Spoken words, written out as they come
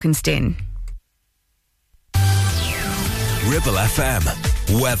Kinston. Ribble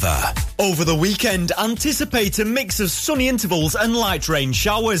FM. Weather. Over the weekend, anticipate a mix of sunny intervals and light rain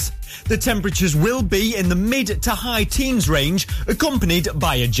showers. The temperatures will be in the mid to high teens range, accompanied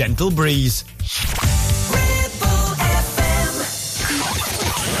by a gentle breeze. Ribble FM.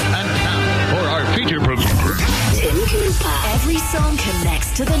 And now for our feature program. Tim Cooper. Every song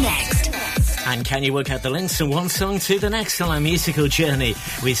connects to the next. And can you work out the links from one song to the next on our musical journey?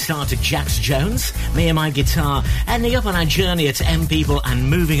 We start at Jax Jones, Me and My Guitar, ending up on our journey at M People and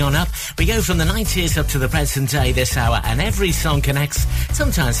moving on up. We go from the 90s up to the present day this hour, and every song connects,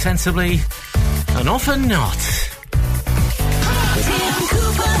 sometimes sensibly, and often not. Tim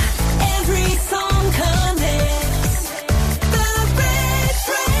Cooper, every song connects. The red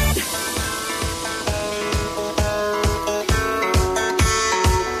thread.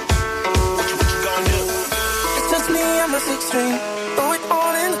 It's just me and my 6 string, throw it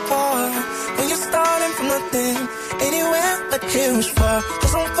all in the car. When you're starting from nothing, anywhere like here was far.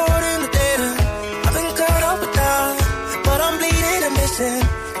 Cause I'm caught in the data, I've been caught up with that, but I'm bleeding ambition.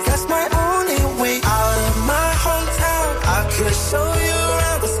 That's my only way out of my hometown. I could show you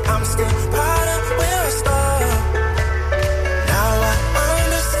around, cause I'm still proud of where I started. Now I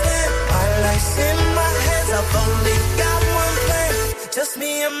understand my life's in my hands. I've only got one plan, just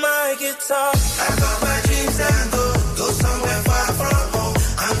me and my guitar. I got my dreams and go somewhere far from home.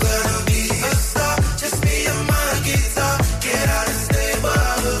 I'm gonna be a star, just me and my guitar. Get out and stay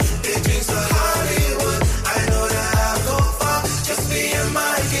above, big dreams for Hollywood. I know that I'll go far, just me and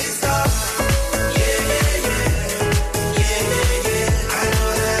my guitar. Yeah, yeah, yeah, yeah, yeah, yeah. I know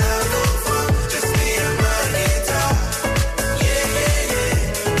that I'll go far, just me and my guitar. Yeah, yeah, yeah,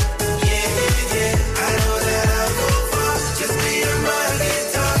 yeah, yeah, yeah. I know that I'll go far, just me and my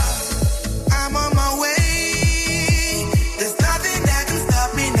guitar. I'm on my way. There's nothing that can stop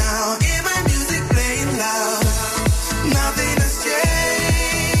me now. Hear my music playing loud. Nothing has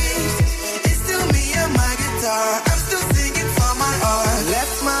changed. It's still me and my guitar. I'm still singing from my heart.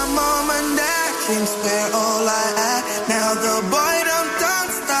 Left my mom and dad, drinks were all I had. Now the boy don't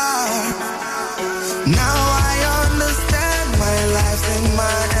start. Now I understand my life's in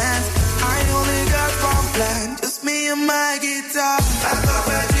my hands. I only got one plan, just me and my guitar. I got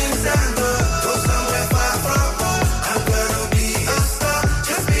my dreams and go somewhere far from home. I'm gonna be a star,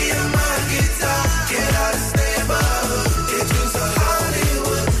 just me and my guitar. Get out and stay above, get dreams for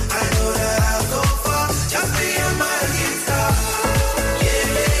Hollywood. I know that I'll go far, just me and my guitar. Yeah,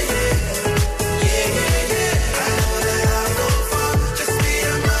 yeah, yeah, yeah, yeah, yeah. I know that I'll go far, just me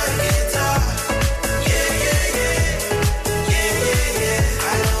and my guitar. Yeah, yeah, yeah, yeah, yeah, yeah.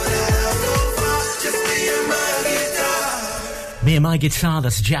 I know that I'll go far, just me and my guitar. Me and My Guitar,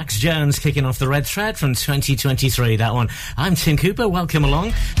 that's Jax Jones kicking off the red thread from 2023, that one. I'm Tim Cooper, welcome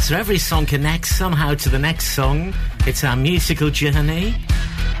along. So every song connects somehow to the next song. It's our musical journey.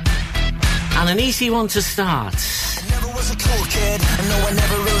 And an easy one to start. Never was a cool kid, I know I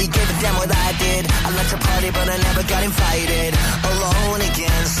never really gave a damn what I did. I liked to party but I never got invited. Alone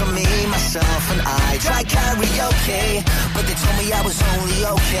again, so me, myself and I tried karaoke, but they told me I was only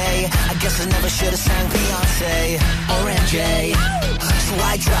okay. I guess I never should have sang Beyonce or MJ, so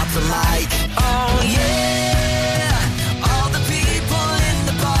I dropped the mic. Oh yeah, all the people in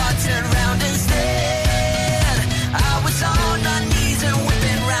the bar turned around and stared. I was on my knees and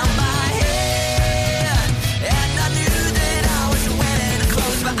whipping round my head, and I knew that I was winning. I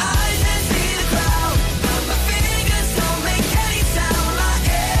closed my eyes and see the crowd, but my fingers don't make any sound. My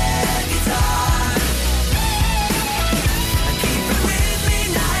air guitar, I keep it with me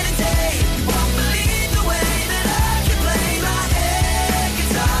night and day. You won't believe the way that I can play my air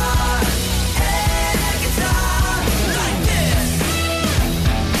guitar like this.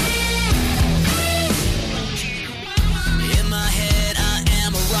 In my head, I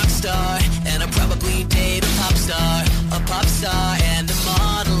am a rock star, and I probably date a pop star, and a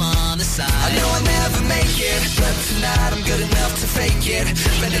model on the side. I know I'll never make it, but tonight I'm good enough to fake it.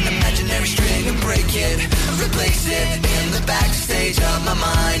 Bend an imaginary string and break it, replace it in the backstage of my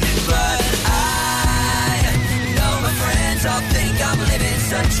mind. But I know my friends all think I'm living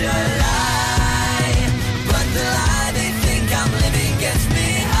such a lie, but the lie they think I'm living gets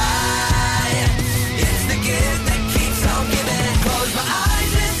me high. It's the gift that keeps on giving. Close my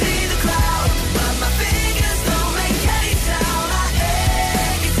eyes and see the crowd, but my fingers don't make any sound. My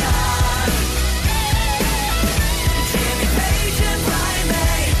air guitar, Jimmy Page and Brian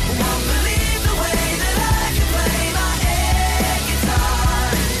May won't believe the way that I can play my air guitar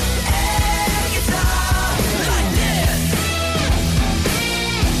like this.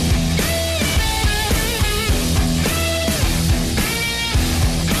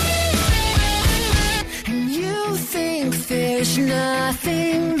 There's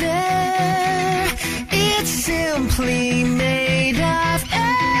nothing there. It's simply made of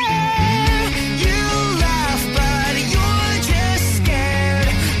air. You laugh, but you're just scared.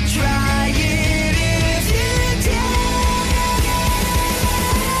 Try it if you dare.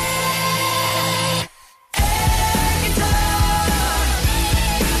 Air guitar.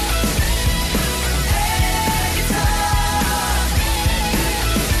 Air guitar.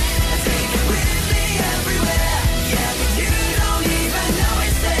 I take it with me everywhere. Yeah, but you don't even know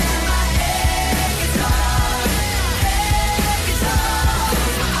it's there. My air guitar. Air guitar.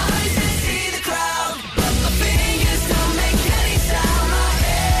 Close my eyes and see the crowd, but my fingers don't make any sound. My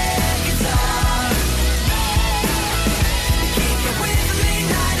air guitar. Keep it with me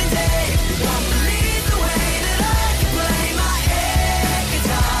night and day. Won't believe the way that I can play my air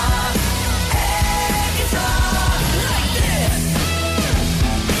guitar. Air guitar. Like this.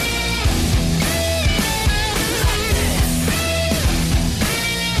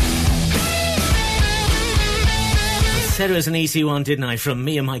 Said it was an easy one, didn't I? From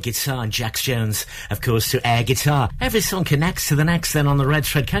Me and My Guitar and Jax Jones, of course, to Air Guitar. Every song connects to the next, then on the red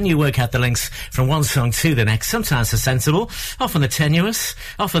thread. Can you work out the links from one song to the next? Sometimes they're sensible, often they're tenuous,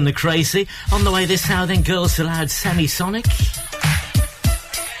 often they're crazy. On the way this hour, then Girls Aloud, Semisonic.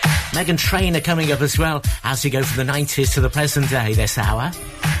 Meghan Trainor coming up as well as we go from the 90s to the present day this hour.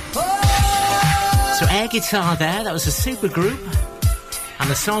 So Air Guitar there, that was a super group. And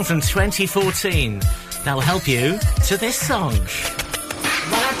the song from 2014 that'll help you to this song.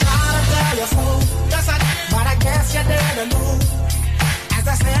 But I tried to tell you so, yes I did, but I guess you didn't know. As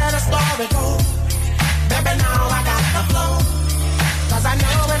I said, the story goes, baby, now I got the flow. 'Cause I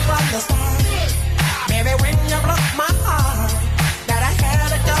knew it from the start. Baby, when you broke my heart, that I had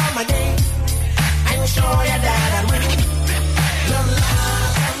to come again and show you that I win. Your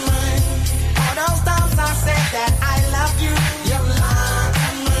love of mine. All those times I said that I love you, your love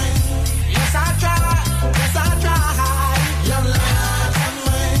of mine. Yes, I tried. Yes, I tried. Your love of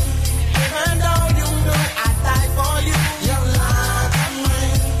mine. Even though you know I'd die for you. Your love of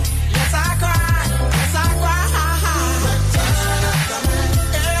mine. Yes, I cried. Yes, I cried. Return of the man.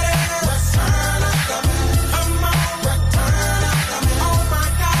 Return of the man. Come on. Return of the man. Oh my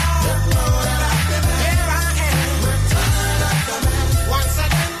God. You know that I've been there. Here I am. Return of the man. Once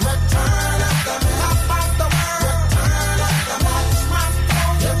again. Return of the man. Top of the world. Return of the man. Watch my flow.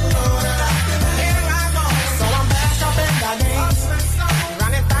 You know that I've been there. Here I go. So I'm back up in the game.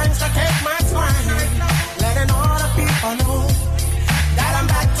 Running things to take my time. Letting all the people know that I'm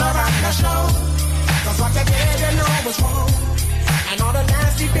back to run the show. 'Cause what you did, you know was wrong. And all the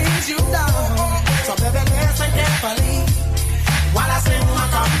nasty things you've done. So baby, listen carefully while I sing my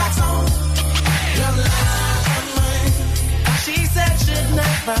comeback song. Your love of mine. She said she'd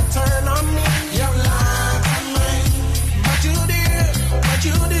never turn on me. Your love of mine. But you did. But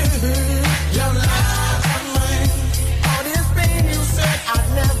you did. Your love of mine. All this pain you said I'd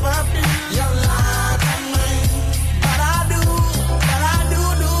never be. Your love of mine. But I do. But I do.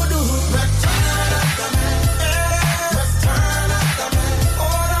 Return of the man. Return of the man.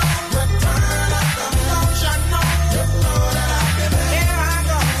 Hold on. Return of the man. Don't you know? You know that I've been there. Here I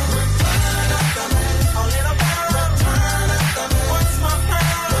go. Return of the man. A little girl. Return of the man. What's my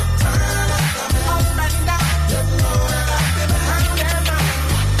pearl? Return of the man. Up and down. You know that I've been there. Right there now.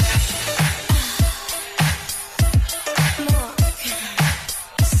 Mark,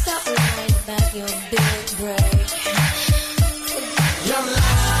 stop lying about your big break. Your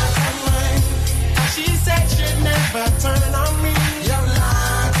love of mine. She said she'd never turn on me. Your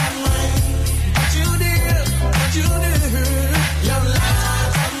love of mine. But you did. But you did. Your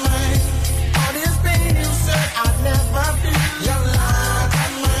love of mine. All this pain you said I'd never be. Your love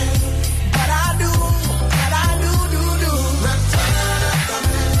of mine. But I do. But I do. Return of the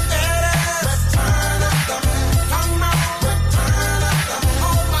man. Return of the man. Come on. Return of the man.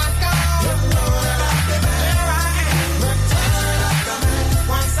 Oh my God. You know that I've been there. Here I am. Return of the man.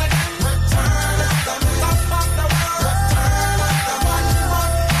 Once again. Return of the man. Top of the world. Return of the man.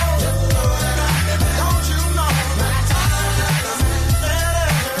 You know that I've been there. Don't you know? Return of the man.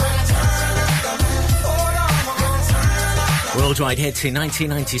 Return of the man. Hold on. Return of the man. Worldwide hit in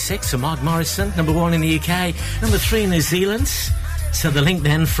 1996 for Mark Morrison, number 1 in the UK, number 3 in New Zealand. So the link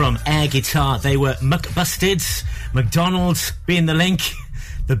then from Air Guitar, they were McBusted, McDonald's being the link,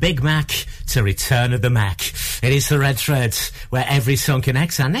 the Big Mac to Return of the Mac. It is the red thread where every song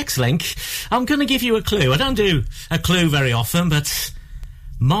connects. Our next link, I'm going to give you a clue. I don't do a clue very often, but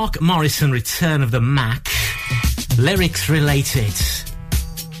Mark Morrison, Return of the Mac, lyrics related.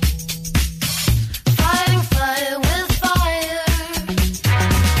 Fighting fire with fire.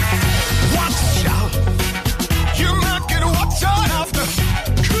 Watch out. You might get watch out.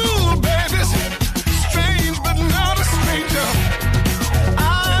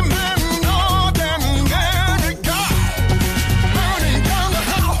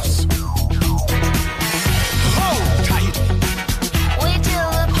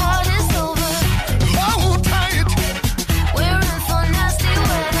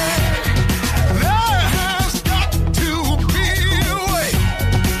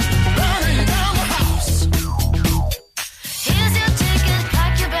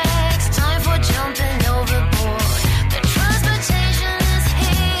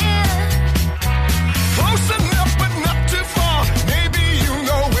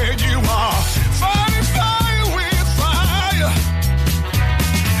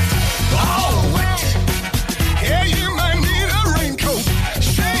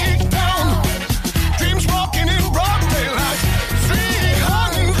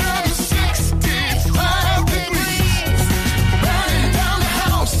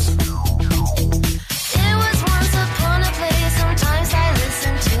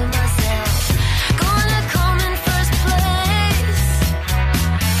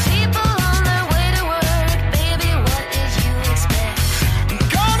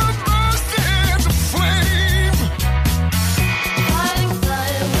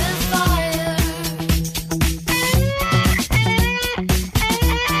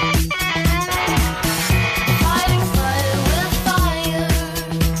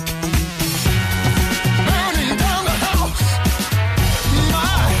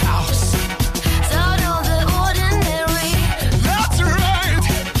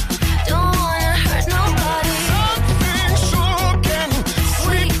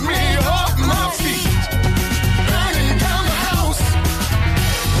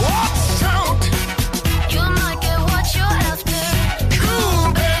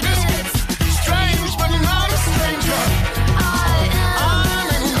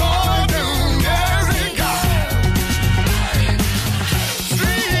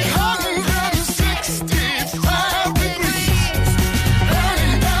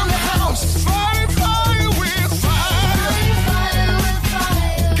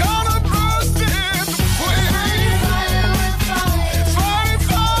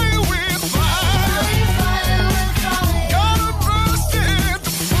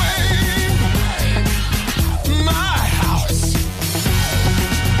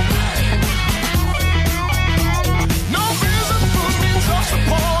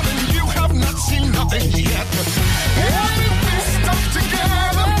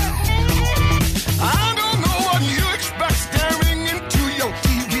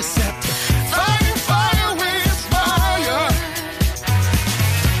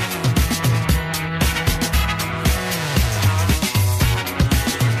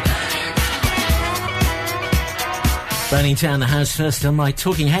 Burning Down the House first on my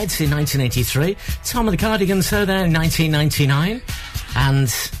Talking Heads in 1983. Tom and the Cardigans so there in 1999.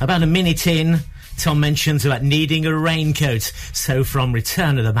 And about a minute in, Tom mentions about needing a raincoat. So from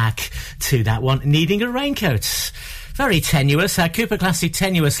Return of the Mac to that one, needing a raincoat. Very tenuous. Our Cooper Classic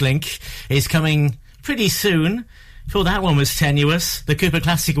Tenuous link is coming pretty soon. Thought that one was tenuous. The Cooper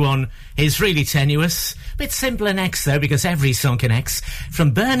Classic one is really tenuous. Bit simpler next though, because every song connects.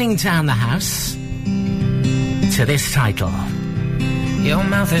 From Burning Down the House to this title. Your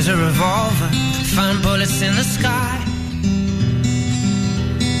mouth is a revolver, find bullets in the sky.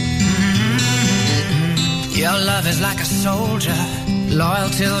 Your love is like a soldier, loyal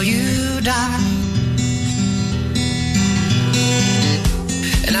till you die.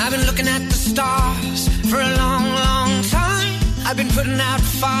 And I've been looking at the stars for a long, long time. I've been putting out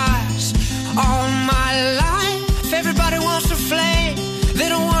fires all my life. Everybody wants a flame, they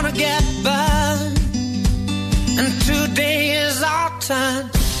don't want to get burned. And today is our turn.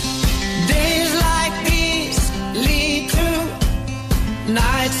 Days like these lead to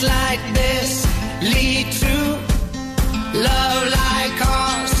nights like this, lead to love like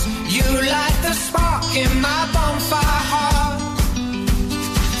ours. You light the spark in my bonfire heart.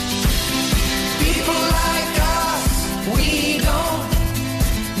 People like us, we don't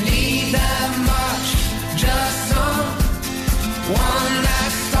need that much. Just someone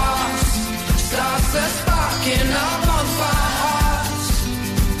that starts the spark in our bonfire hearts.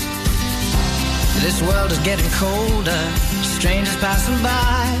 This world is getting colder, strangers passing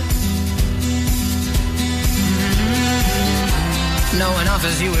by. No one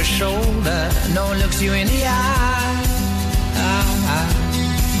offers you a shoulder, no one looks you in the eye.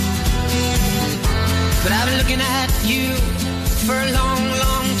 But I've been looking at you for a long,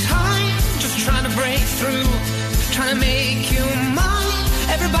 long time, just trying to break through, trying to make you mine.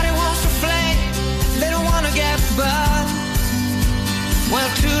 Everybody wants to flame, they don't want to get burned. Well,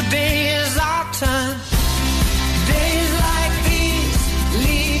 today is our turn. Days like these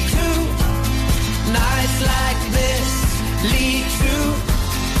lead to nights like this, lead to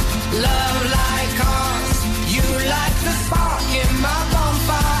love like ours. You light the spark in my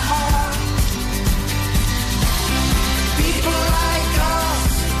bonfire heart. People like us,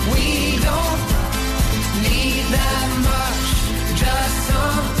 we don't need that much. Just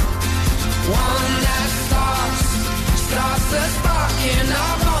someone that starts the spark in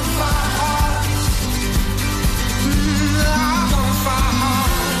our bonfire hearts. Our bonfire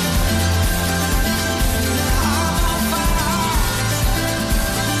hearts. Our bonfire hearts.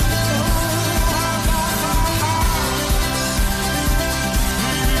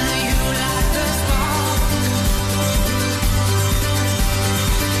 You light the spark.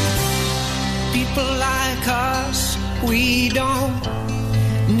 People like us, we don't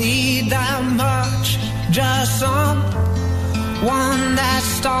need that much. Just someone that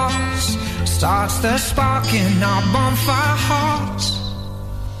starts the spark in our bonfire hearts.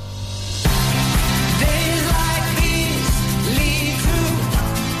 Days like these lead to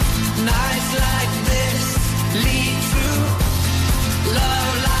nights like this, lead to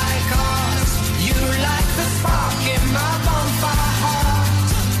love like ours. You light the spark in my bonfire heart.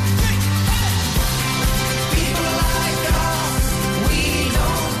 People like us, we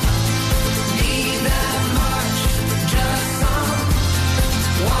don't need that much. Just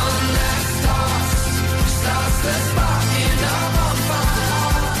someone that starts the spark in our bonfire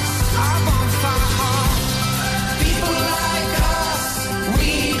hearts. Our bonfire heart. People like us,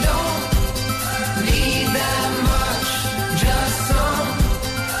 we don't need that much. Just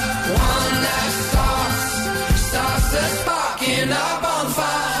someone that starts the spark in our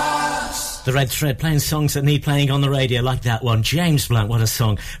bonfire hearts. The Red Thread playing songs that need playing on the radio, like that one. James Blunt, what a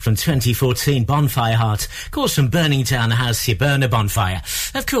song from 2014, Bonfire Heart. Of course, from Burning Down the House, you burn a bonfire.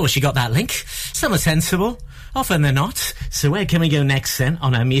 Of course, you got that link. Some are sensible, often they're not. So where can we go next then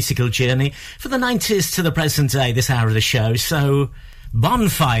on our musical journey for the 90s to the present day, this hour of the show? So,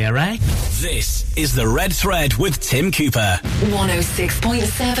 Bonfire, eh? This is The Red Thread with Tim Cooper.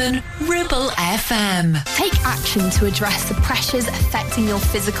 106.7 Ribble FM. Take action to address the pressures affecting your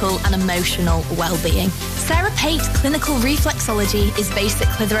physical and emotional well-being. Sarah Pate Clinical Reflexology is based at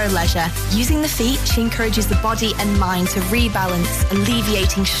Clitheroe Leisure. Using the feet, she encourages the body and mind to rebalance,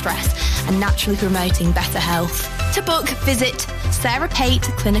 alleviating stress and naturally promoting better health. To book, visit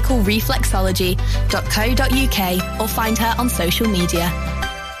sarahpateclinicalreflexology.co.uk or find her on social media.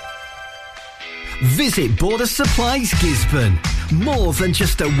 Visit Border Supplies Gisborne. More than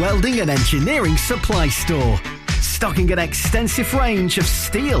just a welding and engineering supply store. Stocking an extensive range of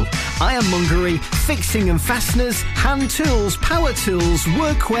steel, ironmongery, fixing and fasteners, hand tools, power tools,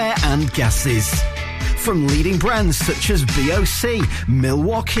 workwear and gases. From leading brands such as BOC,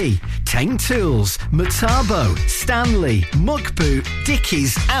 Milwaukee, Tang Tools, Metabo, Stanley, Muck Boot,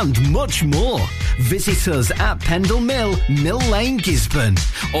 Dickies and much more. Visit us at Pendle Mill, Mill Lane, Gisborne,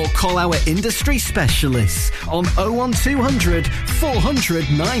 or call our industry specialists on 01200 400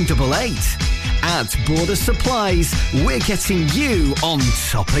 988. At Border Supplies, we're getting you on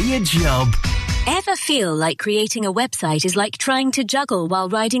top of your job. Ever feel like creating a website is like trying to juggle while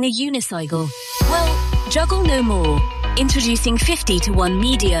riding a unicycle? Well, juggle no more. Introducing 50-1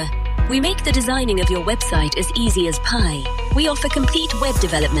 Media. We make the designing of your website as easy as pie. We offer complete web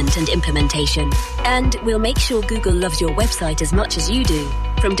development and implementation. And we'll make sure Google loves your website as much as you do.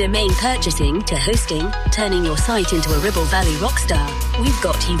 From domain purchasing to hosting, turning your site into a Ribble Valley rockstar, we've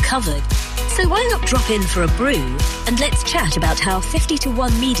got you covered. So why not drop in for a brew and let's chat about how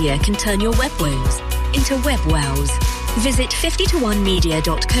 50-1 Media can turn your web woes into web wows. Visit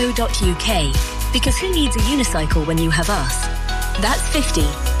 50tonemedia.co.uk because who needs a unicycle when you have us? That's 50,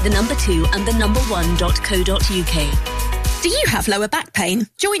 the number 2 and the number 1.co.uk. Do you have lower back pain,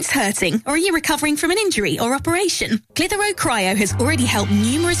 joints hurting, or are you recovering from an injury or operation? Clitheroe Cryo has already helped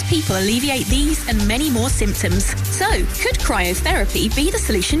numerous people alleviate these and many more symptoms. So, could cryotherapy be the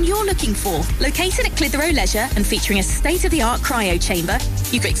solution you're looking for? Located at Clitheroe Leisure and featuring a state-of-the-art cryo chamber,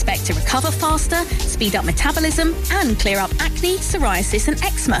 you can expect to recover faster, speed up metabolism, and clear up acne, psoriasis, and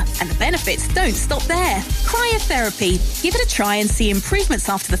eczema. And the benefits don't stop there. Cryotherapy. Give it a try and see improvements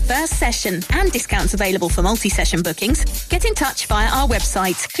after the first session, and discounts available for multi-session bookings. Get in touch via our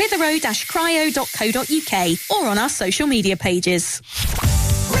website, clitheroe-cryo.co.uk, or on our social media pages.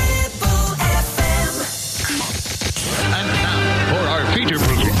 And now for our feature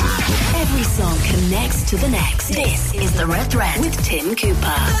program. Every song connects to the next. This is The Red Thread with Tim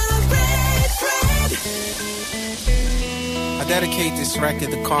Cooper. I dedicate this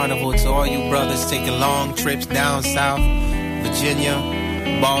record, The Carnival, to all you brothers taking long trips down south, Virginia,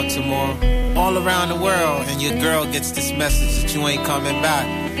 Baltimore, all around the world, and your girl gets this message that you ain't coming back.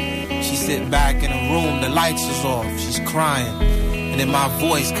 She sit back in a room, the lights is off, she's crying, and then my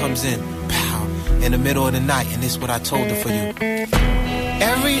voice comes in, pow, in the middle of the night, and this is what I told her for you.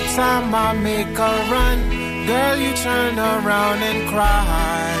 Every time I make a run, girl, you turn around and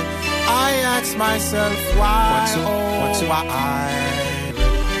cry. I ask myself why, why?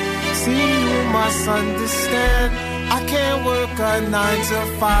 See, you must understand, I can't work a 9 to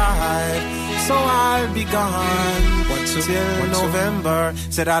 5, so I'll be gone till November.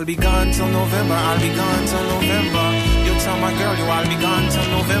 Said I'll be gone till November, I'll be gone till November. You tell my girl, I'll be gone till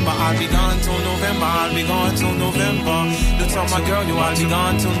November, I'll be gone till November, I'll be gone till November. You tell my girl, I'll be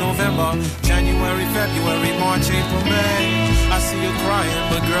gone till November. January, February, March, April, May. I see you crying,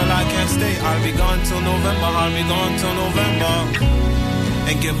 but girl, I can't stay. I'll be gone till November, I'll be gone till November.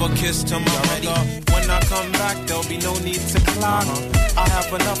 And give a kiss to my mother. When I come back, there'll be no need to clock. I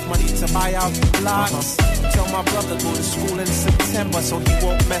have enough money to buy out the blocks. Tell my brother go to school in September, so he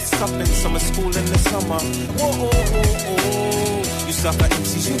won't mess up in summer school in the summer. Whoa, oh, oh, oh. You sucker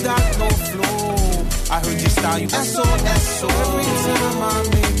MCs, you got no flow. I heard your style, you SO. Every time I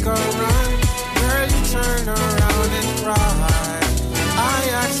make a run, girl, you turn around and cry. I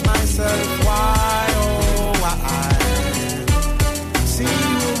ask myself why, oh why? See,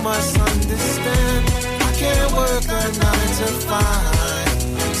 you must understand, I can't work a 9 to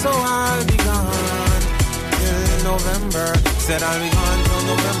 5, so I'll be gone till November. Said I'll be gone till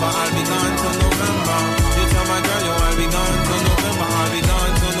November, I'll be gone till November. You tell my girl, I'll be gone till November, I'll be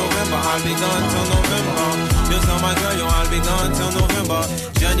gone till November, I'll be gone till November. You tell my girl, I'll be gone till November.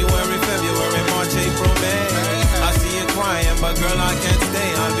 January, February, March, April, May. I see you crying, but girl, I can't stay.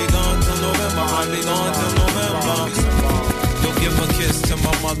 I'll be gone till November, I'll be gone till November. Give a kiss to my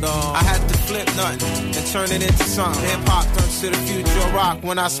mother. I had to flip nothing and turn it into something. Hip-hop turns to the future of rock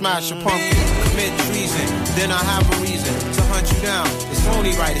when I smash a pumpkin. Commit treason, then I have a reason to hunt you down. It's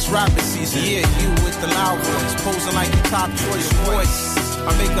only right, it's rapping season. Yeah, you with the loud voice, posing like your top choice voice.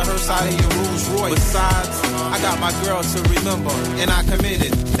 I make a hearse out of your Rolls Royce. Besides, I got my girl to remember, and I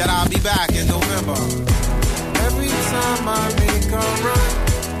committed that I'll be back in November. Every time I make a run,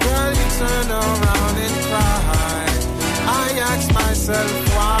 girl, you turn around and cry. I ask myself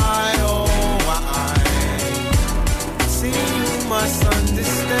why, oh why? See, you must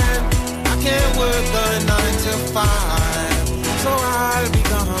understand, I can't work the 9 to 5, so I'll be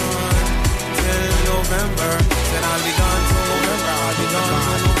gone till November. Said I'll be gone till November, I'll be gone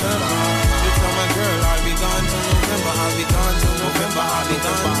till November. You tell my girl I'll be gone till November, I'll be gone till November, I'll be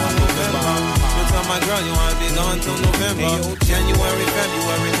gone till November. You tell my girl I'll be gone till November. January,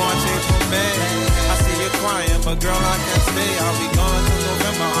 February, March, April, May. I see you crying, but girl, I can't stay. I'll be gone till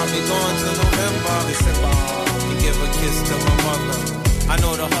November, I'll me going till November. And give a kiss to my mother. I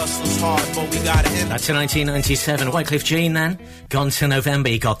know the hustle's hard, but we gotta end. That's a 1997. Wycliffe Jean then. Gone to November.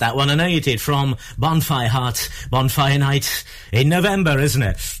 You got that one. I know you did, from Bonfire Heart, Bonfire Night in November, isn't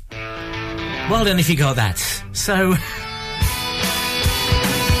it? Well done if you got that. So,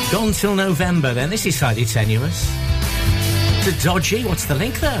 Gone till November then. This is slightly tenuous. To Dodgy, what's the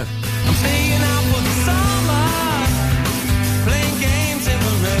link there? I'm staying out for the summer, playing games in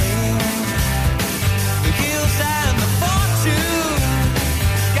the rain. The hills and the fortune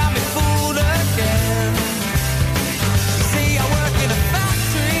got me fooled again. See, I work in a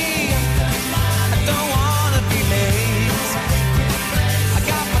factory, I don't wanna be late. I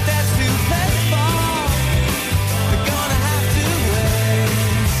got my debts to pay for, we're gonna have to wait.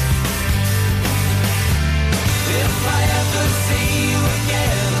 If I ever see you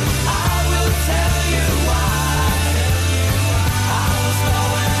again, I will tell you why. I was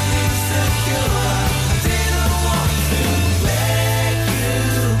low and insecure, I didn't want to make you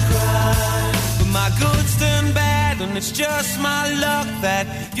cry. But my goods turn bad and it's just my luck that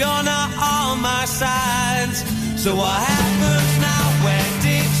you're not on my sides. So what happens now? Where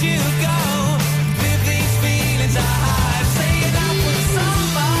did you go with these feelings I hide? Say it out for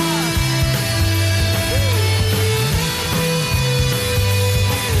somebody.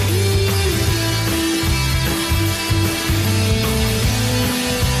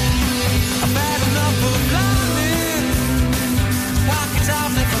 I've had enough of London, pockets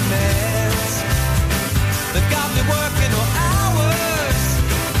I've never met. They've got me working all hours,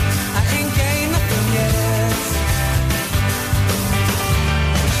 I ain't gained nothing yet.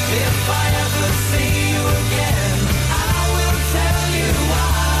 If I ever see you again, I will tell you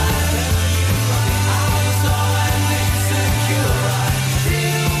why. I was low and insecure, I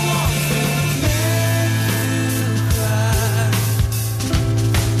didn't want to make you cry.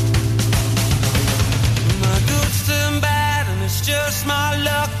 My goods turn bad and it's just my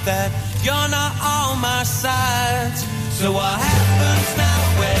luck that you're not on my side. So what happens now?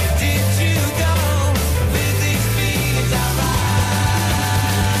 Where did you go with these feelings I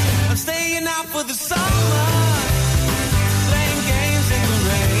ride? I'm staying out for the summer, playing games in the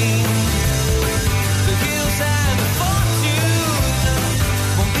rain. The hills and the fortune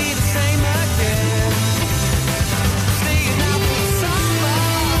won't be the same again. Staying out for the summer,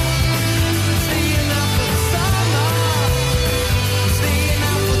 staying out for the summer, staying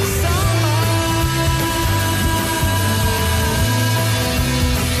out for the summer.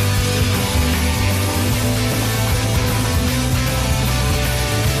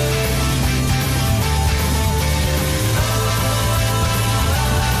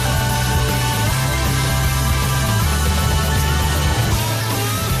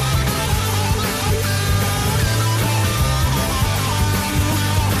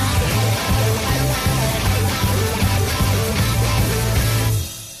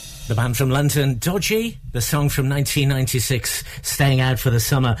 The band from London, Dodgy, the song from 1996, Staying Out for the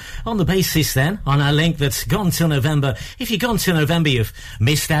Summer. On the basis then, on our link that's gone till November. If you've gone till November, you've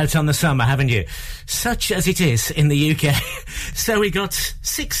missed out on the summer, haven't you? Such as it is in the UK. So we got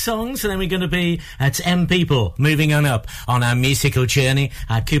 6 songs and then we're going to be at M People, moving on up on our musical journey,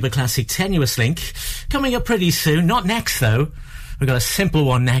 our Cooper Classic Tenuous link. Coming up pretty soon, not next though. We've got a simple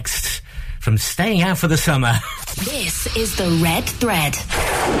one next from Staying Out for the Summer. This is the Red Thread.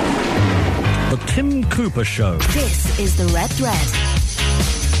 The Tim Cooper Show. This is the Red Thread.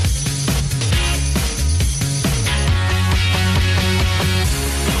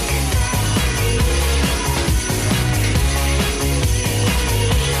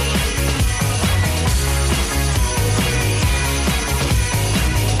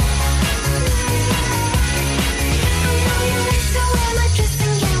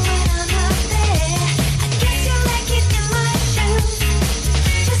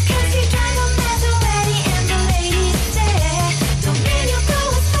 Just 'cause you drive a Maserati and the ladies stare. Don't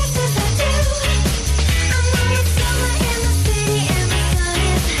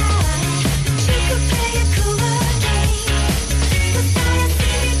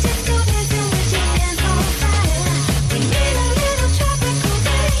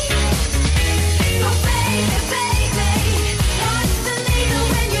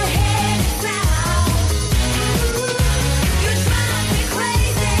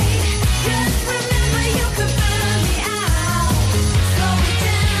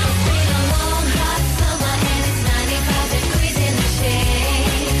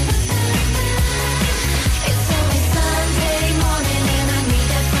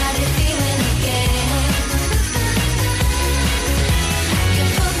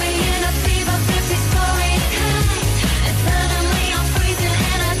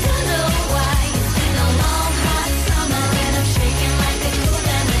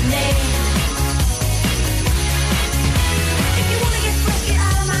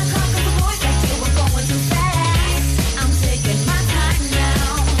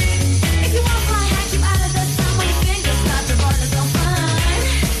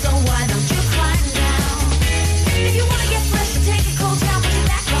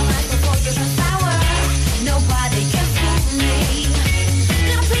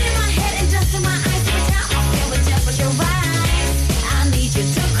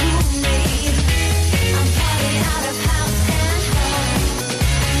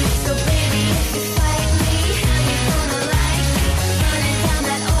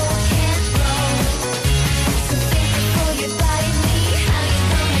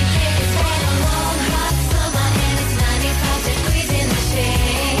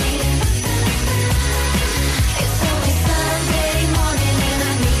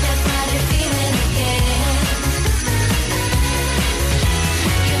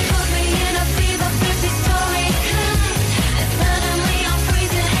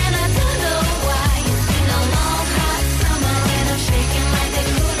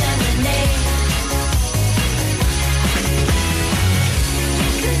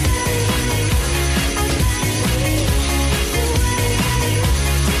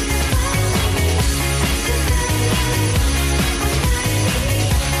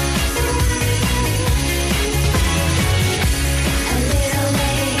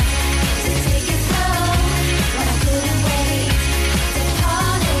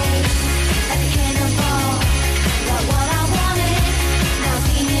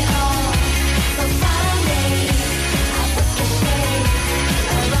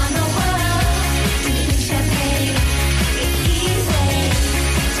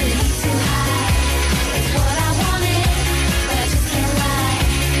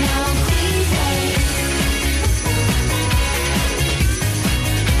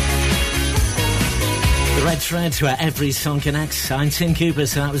Thread, where every song connects. I'm Tim Cooper,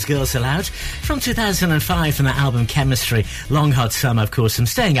 so that was Girls Aloud from 2005 from the album Chemistry. Long Hot Summer, of course, from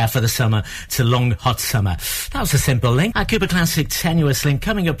Staying Out for the Summer to Long Hot Summer. That was a simple link. Our Cooper Classic Tenuous link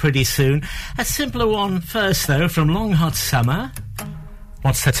coming up pretty soon. A simpler one first, though, from Long Hot Summer.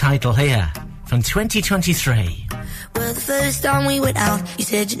 What's the title here? From 2023. Well, the first time we went out, you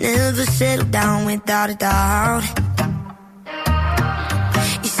said you'd never settle down without a doubt.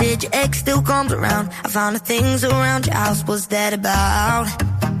 You said your ex still comes around. I found the things around your house, what's that about?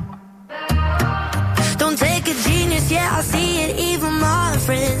 Don't take a genius, yeah, I see it. Even my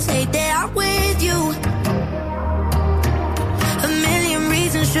friends hate that I'm with you. A million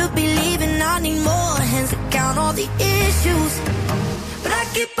reasons should be leaving. I need more hands to count all the issues. But I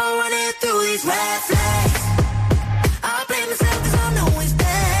keep on running through these red flags. I blame myself cause I know it's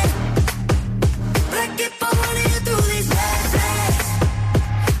bad. But I keep on running through these red flags.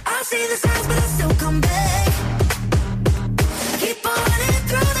 I see the signs but I still come back. Keep on running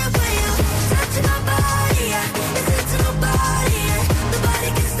through the way I'm touching my body, yeah. It's into nobody, yeah. Nobody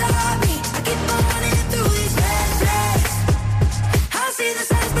can stop me. I keep on running through these red flags. I see the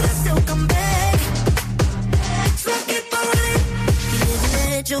signs but I still come back. So I keep on running. You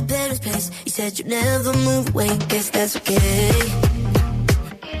living at your parents' place. You said you'd never move away, guess that's okay.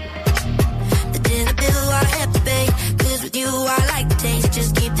 The dinner bill I have to pay, cause with you I like the taste,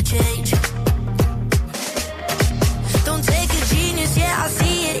 just keep the change. Don't take a genius, yeah, I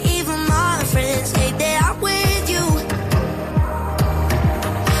see it. Even my friends hate that I'm with you.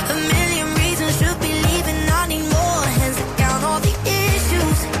 A million reasons should be leaving. I need more hands to count all the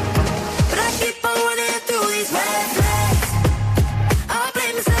issues. But I keep on running through these red flags. I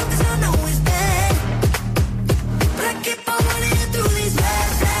blame myself cause I know it's bad. But I keep on running through these red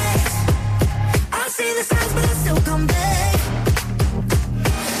flags. I see the signs but I still come back.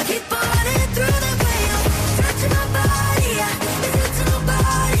 Keep on running through the way I'm touching my body, yeah. It's into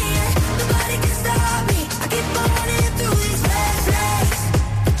nobody, yeah. Nobody can stop me. I keep on running through these red flags.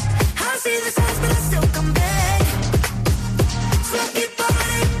 I see the signs but I still come back. So I keep on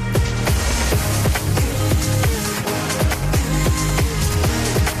running.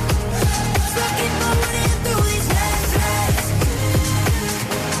 So I keep on running through these red flags.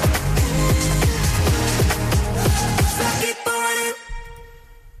 So I keep on running.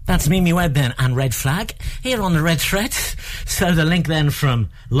 That's Mimi Webb then, and Red Flag, here on the Red Thread. So the link then from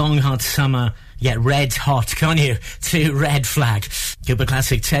Long Hot Summer, yeah, Red Hot, can't you, to Red Flag. Cooper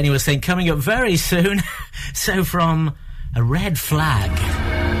Classic Tenuous thing coming up very soon. So from a red flag,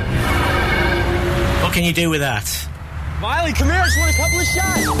 what can you do with that? Miley, come here, I just want a couple of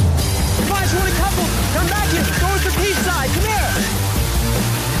shots. Come on, I just want a couple. Come back here, go with the peace side, come here.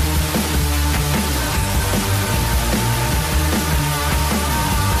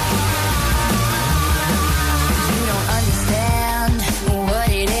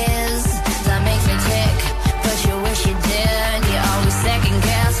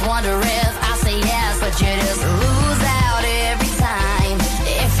 Wonder if I say yes, but you just lose out every time.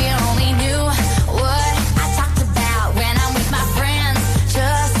 If you only knew what I talked about when I'm with my friends,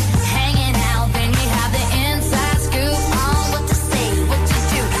 just hanging out, then you have the inside scoop on what to say, what to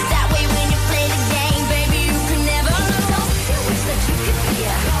do. That way when you play the game, baby, you can never lose. You wish that you could be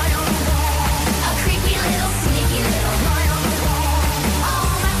a creepy little, sneaky little all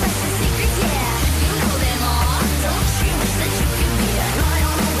my precious secrets, yeah, you know them all. Don't you wish that you could be a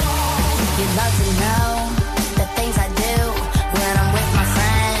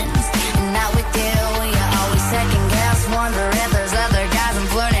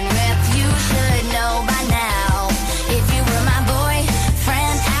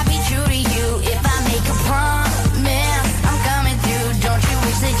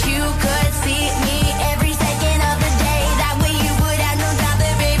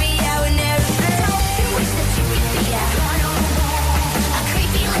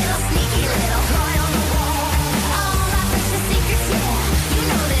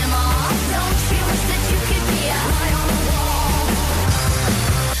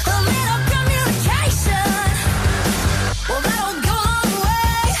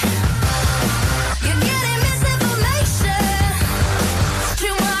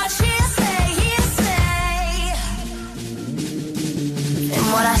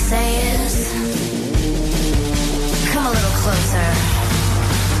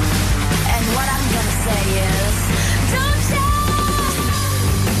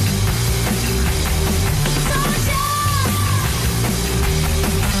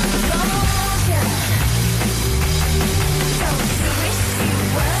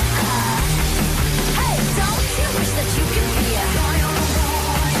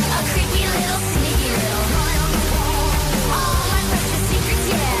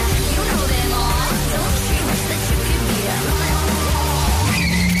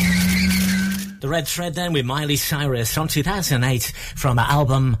The Red Thread then with Miley Cyrus from 2008 from her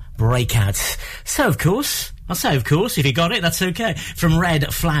album Breakout. So of course, I'll say of course, if you got it, that's okay. From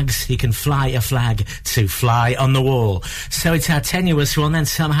red flags, you can fly a flag to fly on the wall. So it's our tenuous one then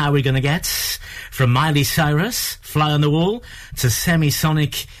somehow we're going to get from Miley Cyrus, Fly on the Wall, to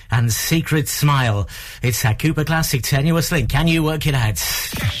Semisonic and Secret Smile. It's our Cooper Classic tenuous link. Can you work it out?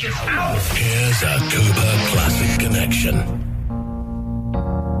 Here's a Cooper Classic connection.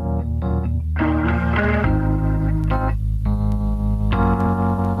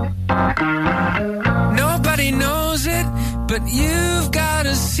 Nobody knows it, but you've got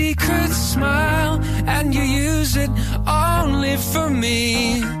a secret smile, and you use it only for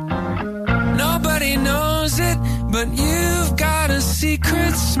me. Nobody knows it, but you've got a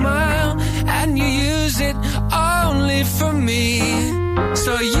secret smile, and you use it only for me.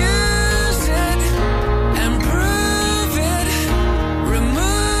 So use it and prove it.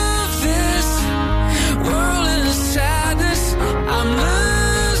 Remove this whirling sadness. I'm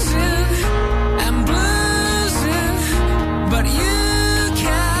losing and bluesing, but you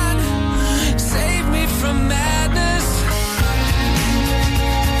can save me from madness.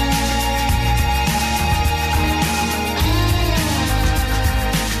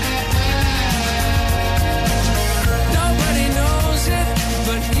 Nobody knows it,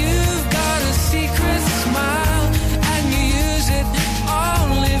 but you've got a secret smile, and you use it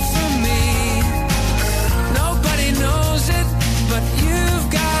only for me. Nobody knows it, but you've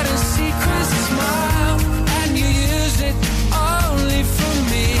got a secret smile, and you use it only for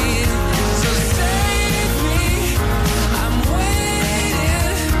me. So save me, I'm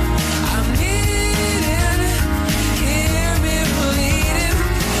waiting, I'm needing, hear me bleeding,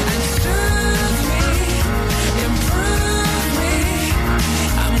 and soothe me, improve me.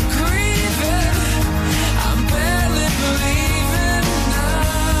 I'm grieving, I'm barely believing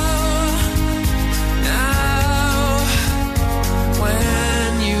now.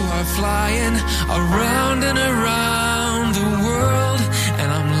 When you are flying around and around the world, and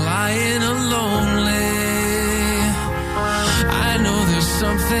I'm lying lonely, I know there's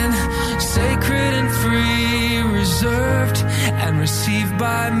something sacred and free, reserved and received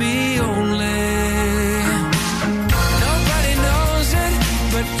by me only. Nobody knows it,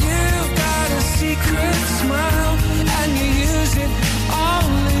 but you've got a secret smile, and you use it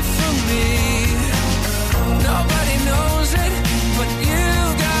only for me. Nobody knows it, but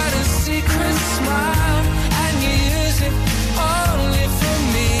you've got a secret smile, and you use it only for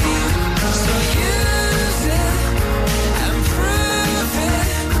me. So use it and prove it.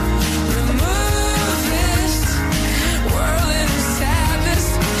 Remove this whirling sadness.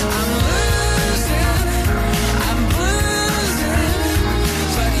 I'm losing, I'm bluesing,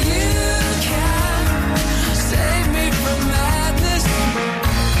 but you can save me from madness.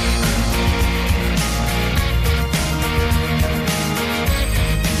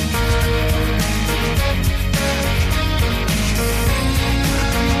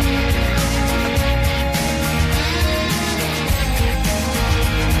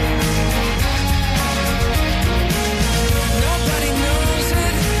 Nobody knows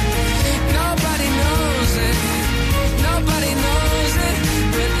it, nobody knows it, nobody knows it,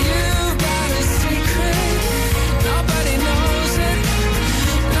 but you've got a secret. Nobody knows it,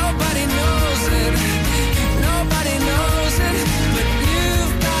 nobody knows it, nobody knows it, but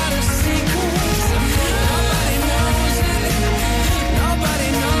you've got a secret. Nobody knows it, nobody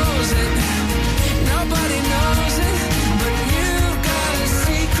knows it, nobody knows it, but you've got a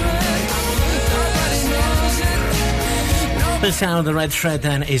secret. Nobody knows it. The sound of the Red Thread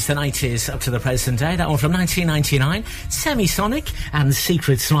then is the 90s up to the present day. That one from 1999, Semisonic and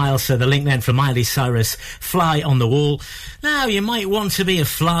Secret Smile. So the link then from Miley Cyrus, Fly on the Wall. Now you might want to be a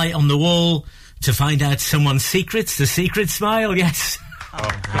fly on the wall to find out someone's secrets. The Secret Smile, yes.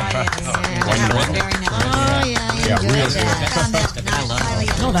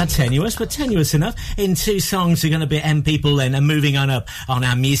 Not that tenuous, but tenuous enough. In 2 songs, we're going to be M people then and moving on up on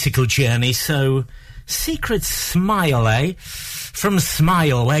our musical journey. So, Secret Smile, eh? From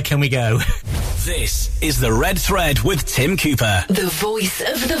Smile, where can we go? This is the Red Thread with Tim Cooper. The voice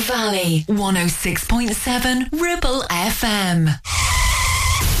of the valley. 106.7 Ribble FM.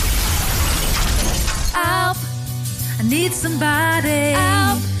 Help, I need somebody.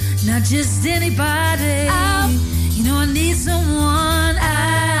 Help, not just anybody. Help, you know I need someone.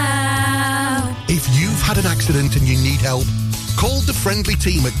 Help. If you've had an accident and you need help, call the friendly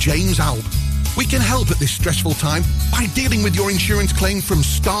team at James Alp. We can help at this stressful time by dealing with your insurance claim from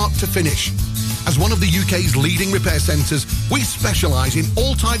start to finish. As one of the UK's leading repair centres, we specialise in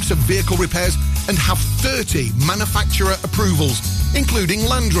all types of vehicle repairs and have 30 manufacturer approvals, including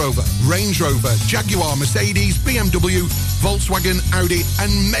Land Rover, Range Rover, Jaguar, Mercedes, BMW, Volkswagen, Audi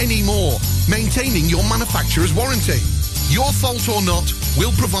and many more, maintaining your manufacturer's warranty. Your fault or not,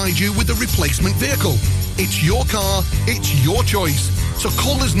 we'll provide you with a replacement vehicle. It's your car, it's your choice. So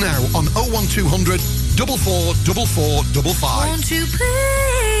call us now on 01200 444455. Won't you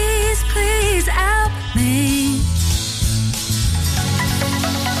please help me?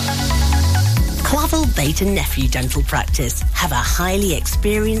 Clavel Bait and Nephew Dental Practice have a highly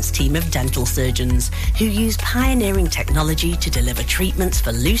experienced team of dental surgeons who use pioneering technology to deliver treatments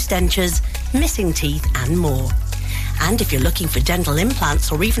for loose dentures, missing teeth and more. And if you're looking for dental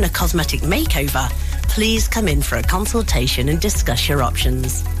implants or even a cosmetic makeover, please come in for a consultation and discuss your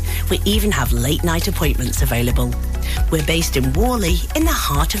options. We even have late night appointments available. We're based in Worley in the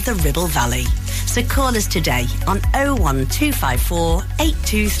heart of the Ribble Valley. So call us today on 01254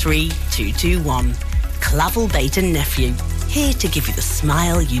 823 221. Clavel Bait and Nephew, here to give you the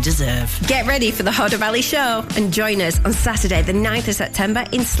smile you deserve. Get ready for the Hodder Valley Show and join us on Saturday the 9th of September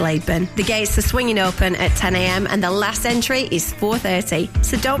in Slaidburn. The gates are swinging open at 10 a.m. and the last entry is 4:30,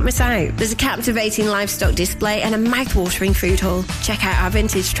 so don't miss out. There's a captivating livestock display and a mouth-watering food hall. Check out our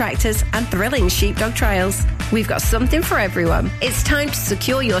vintage tractors and thrilling sheepdog trials. We've got something for everyone. It's time to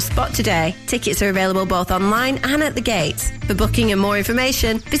secure your spot today. Tickets are available both online and at the gates. For booking and more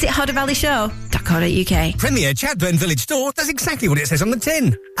information, visit hoddervalleyshow.co.uk. Premier Chatburn Village Store does exactly what it says on the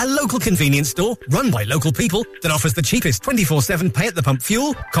tin. A local convenience store run by local people that offers the cheapest 24/7 pay-at-the-pump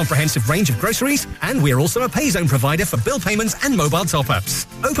fuel, comprehensive range of groceries, and we're also a pay zone provider for bill payments and mobile top-ups.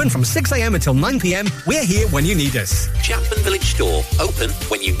 Open from 6 a.m. until 9 p.m. We're here when you need us. Chatburn Village Store, open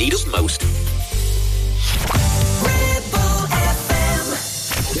when you need us most.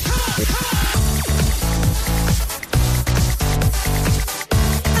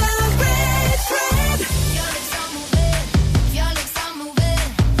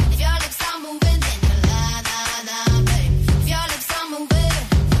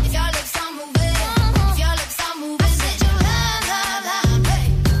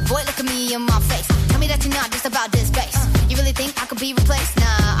 About this bass. You really think I could be replaced? Nah,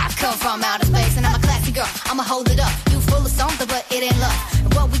 I come from outer space and I'm a classy girl. I'ma hold it up. You full of something, but it ain't love.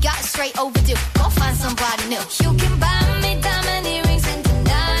 And what we got is straight overdue. Go find somebody new. You can buy me diamond earrings and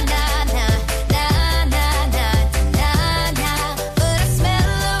but I smell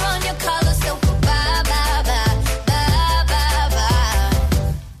her on your collar, so bye, bye, bye, bye, bye, bye.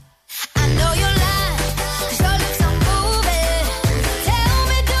 I know you're lying, 'cause your lips are moving. Tell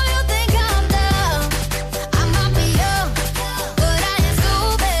me, do you think I'm dumb?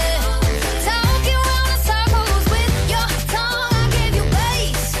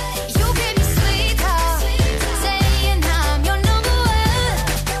 Saying how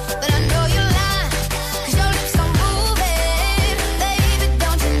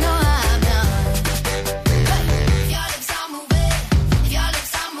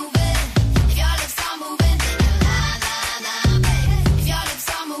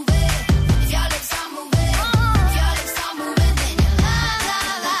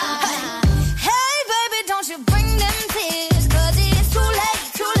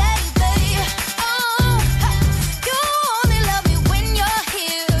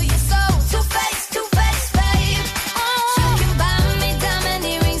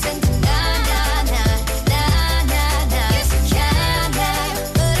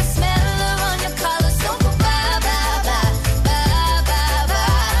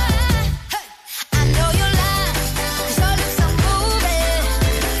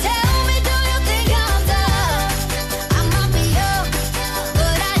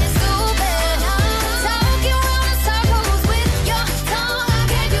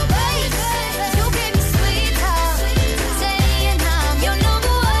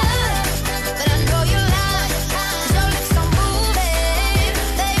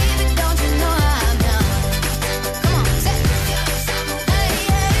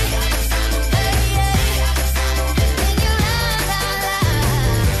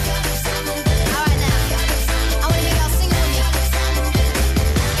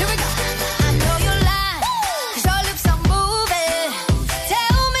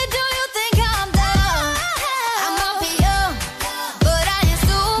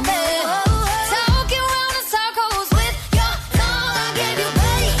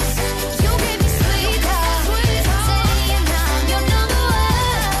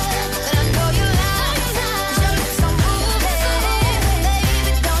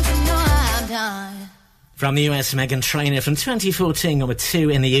From the US, Meghan Trainor. From 2014, number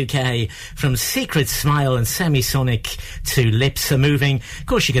 2 in the UK. From Secret Smile and Semisonic to Lips Are Moving. Of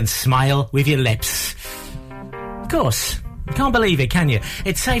course, you can smile with your lips. Of course. You can't believe it, can you?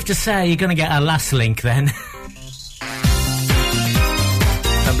 It's safe to say you're going to get our last link then.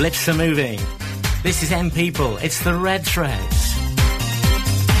 From Lips Are Moving. This is M People. It's the Red Threads.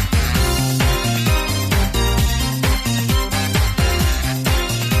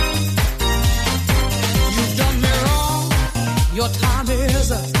 Your time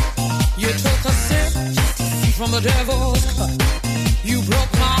is up. You took a sip from the devil's cup. You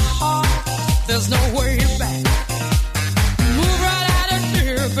broke my heart. There's no way back. Move right out of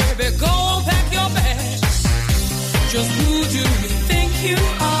here, baby. Go and pack your bags. Just who do you think you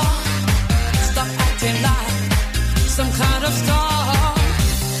are? Stop acting like some kind of star.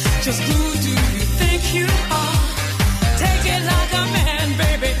 Just who do you think you are? Take it like a man,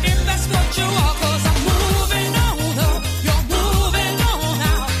 baby, if that's what you are. 'Cause I'm moving on up. You're moving on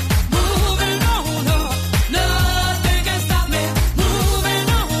out. Moving on up. Nothing can stop me. Moving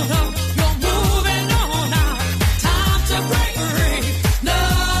on up. You're moving on out. Time to break free.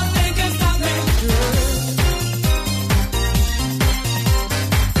 Nothing can stop me.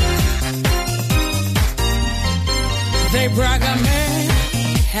 They brag a man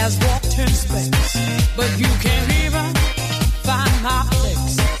has walked in space, but you can't even find my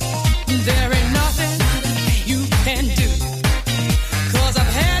place. There ain't nothing you can do, 'cause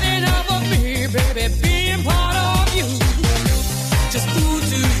I've had enough of me, baby, being part of you. Just who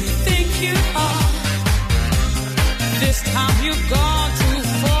do you think you are? This time you've gone too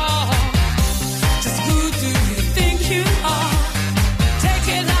far. Just who do you think you are? Take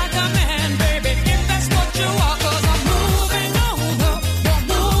it like a man, baby, if that's what you are. 'Cause I'm moving on up. You're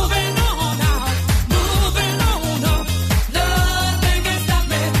moving on out. Moving on up. Nothing can stop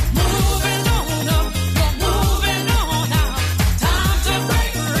me. Moving on up. You're moving on out. Time to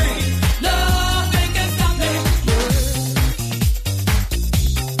break free. Nothing can stop me.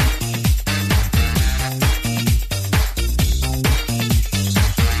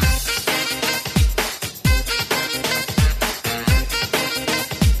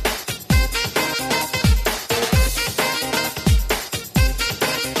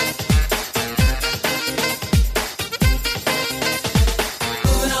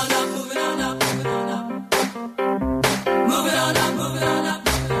 Moving on up, moving on up, moving on up. Moving on up, moving on up,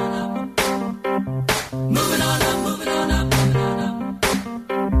 moving on up. Moving on up, moving on up, moving on up.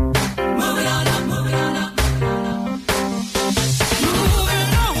 Moving on up, moving on up, moving on up.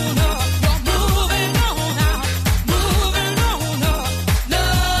 Moving on up, you're moving on out. Moving on up,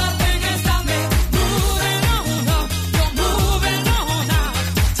 nothing can stop me. Moving on up, you're moving on out.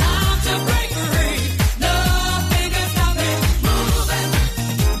 Time to break free. Nothing can stop me. Moving,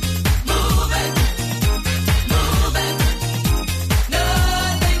 moving, moving.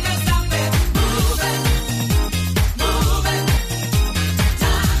 Nothing can stop me. Moving, moving.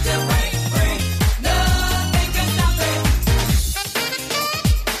 Time to break free. Nothing can stop me.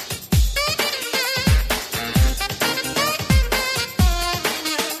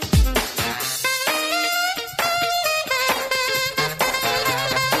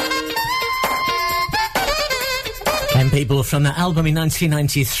 M People from the album in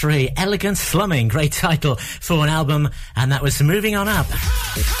 1993, Elegant Slumming, great title for an album, and that was Moving On Up.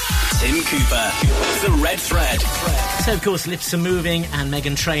 Tim Cooper, the Red Thread. So, of course, Lips Are Moving and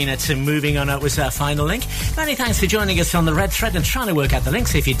Meghan Trainor to Moving On Up was our final link. Many thanks for joining us on the Red Thread and trying to work out the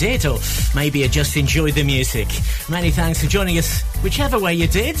links if you did, or maybe you just enjoyed the music. Many thanks for joining us, whichever way you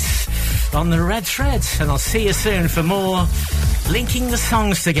did, on the Red Thread. And I'll see you soon for more linking the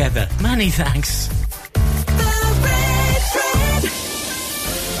songs together. Many thanks.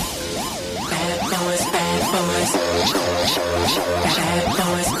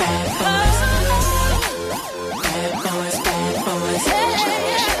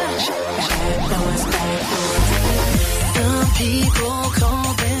 Some people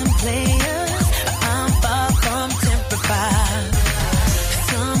call them players. I'm far from temper-fied.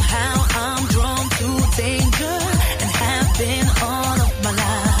 Somehow I'm drawn to danger and have been all of my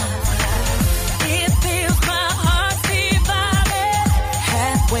life. It feels my heart divided,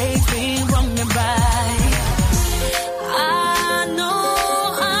 halfway between wrong and right. I know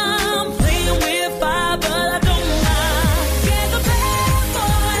I'm playing with fire, but I don't mind. Yeah, the bad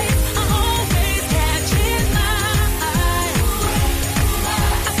boys are always catching my eye.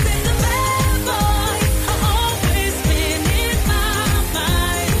 I spend the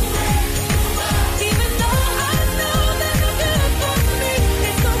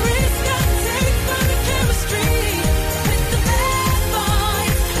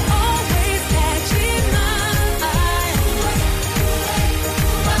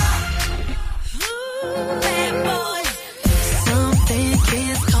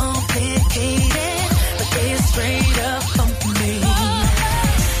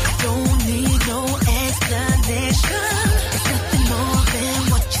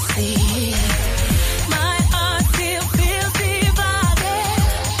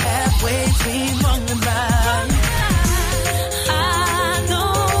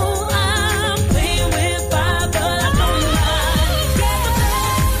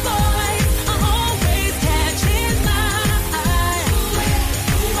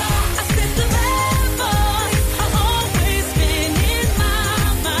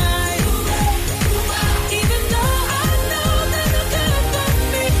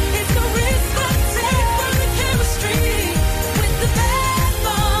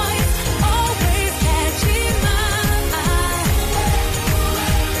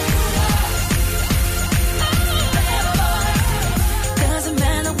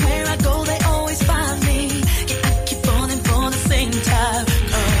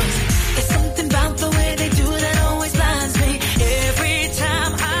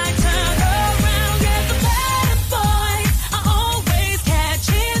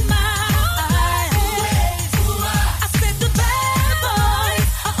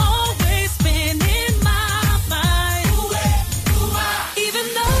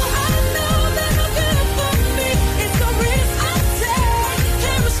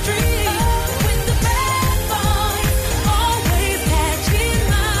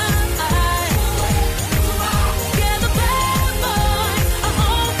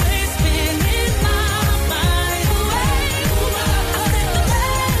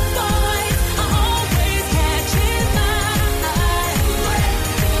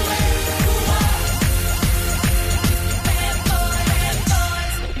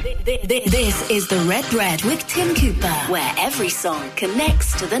This is The Red Thread with Tim Cooper, where every song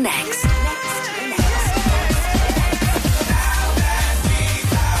connects to the next.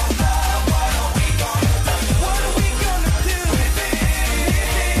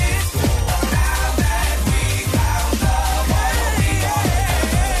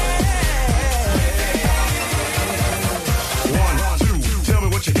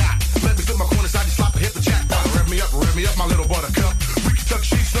 Rev me up, my little buttercup. We can tuck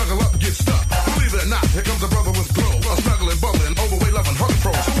sheets, snuggle up, get stuck. Believe it or not, here comes a brother with glow. Snuggling, bubbling, overweight, loving, hungry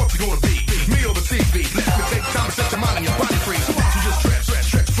pro. So what's it gonna be? Me or the TV? Let me take time to set your mind and your body free. So why don't you just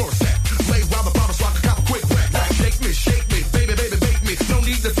stretch for a sec. Lay while the bottle so I can cop a quick wreck. Shake me, baby, bake me. No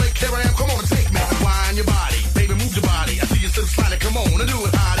need to fake, here I am, come on and take me. Wind your body, baby, move your body. I see you still sliding, come on and do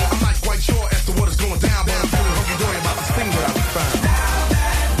it, hottie. I'm not quite sure as to what is going down, but I'm feeling hunky-dory about this thing that I was found.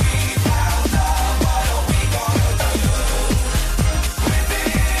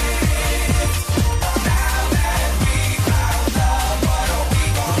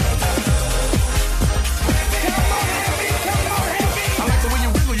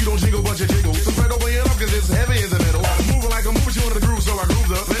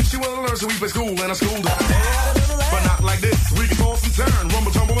 So we play school and I schooled her. But not like this. We can toss and turn, rumble,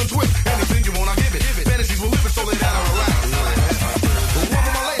 tumble, and twist. Anything you want, I give it. Fantasies will live it, so lay down and relax. Love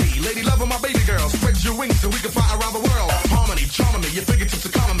of my lady, love of my baby girl. Spread your wings so we can fly around the world. Harmony, charming me, your fingertips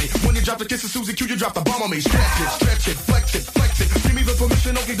are calming me. When you drop the kisses, Susie Q, you drop the bomb on me. Stretch it, flex it. Give me the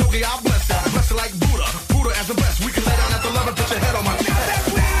permission, okie dokie, I'll bless it. Bless it like Buddha as the best. We can lay down at the love and put your head on my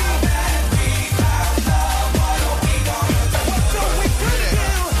chest.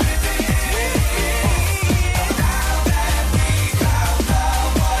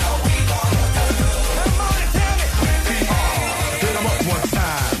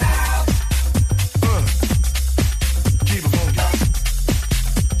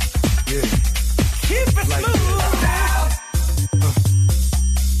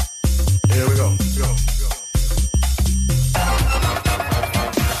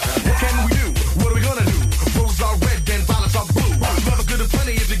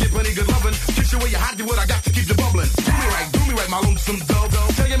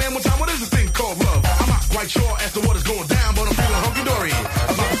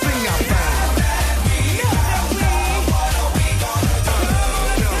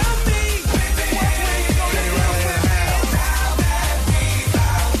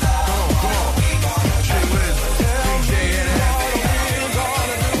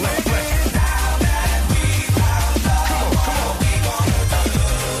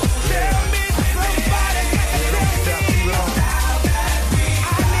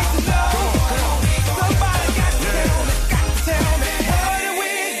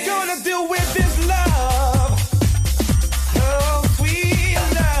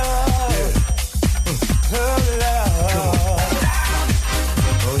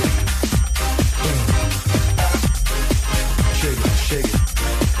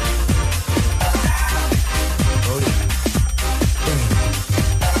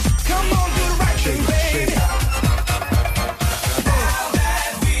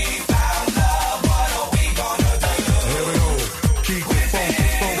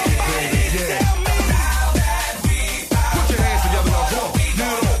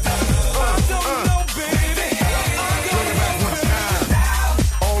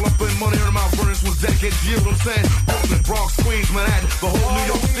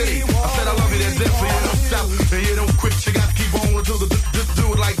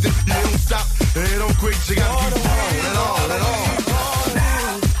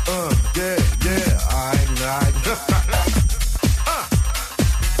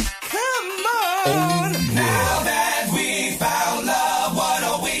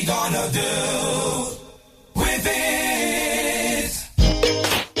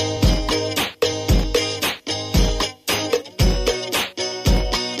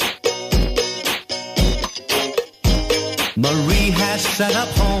 Marie has set up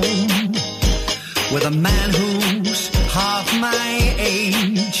home with a man who's half my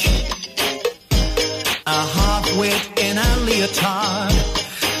age. A half-wit in a leotard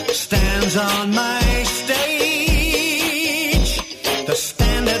stands on my stage. The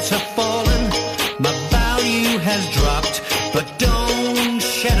standards have fallen, my value has dropped, but don't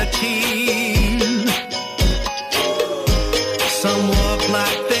shed a tear. Some walk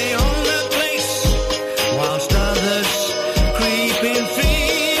like they own the place, whilst others creep in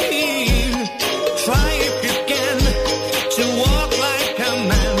fear. Try if you can to walk like a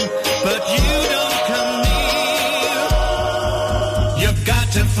man, but you don't come near. You've got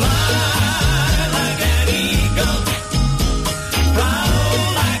to fly like an eagle, proud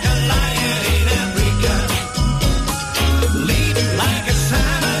like a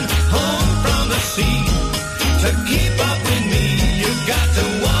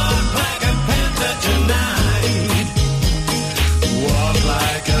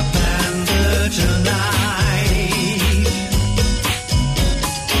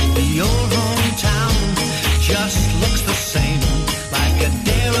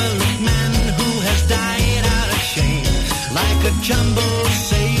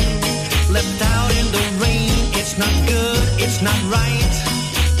sale, left out in the rain. It's not good, it's not right.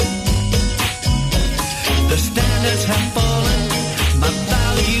 The standards have fallen, my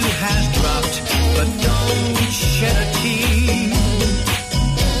value has dropped, but don't shed a tear.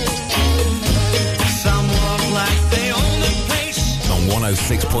 Some walk like they own the place. On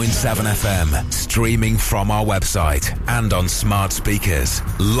 106.7 FM, streaming from our website and on smart speakers,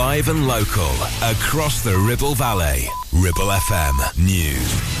 live and local, across the Ribble Valley. Ribble FM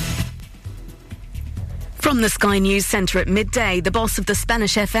News. From the Sky News Centre at midday, the boss of the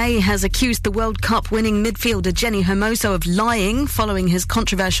Spanish FA has accused the World Cup winning midfielder Jenny Hermoso of lying following his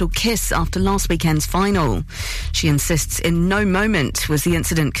controversial kiss after last weekend's final. She insists in no moment was the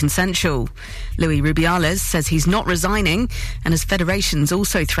incident consensual. Luis Rubiales says he's not resigning, and his federation's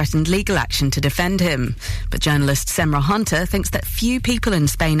also threatened legal action to defend him. But journalist Semra Hunter thinks that few people in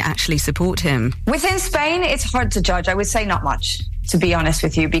Spain actually support him. Within Spain, it's hard to judge. I would say not much, to be honest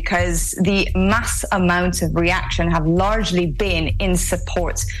with you, because the mass amount of reaction have largely been in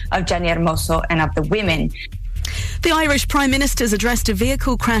support of Jenny Hermoso and of the women. The Irish Prime Minister's addressed a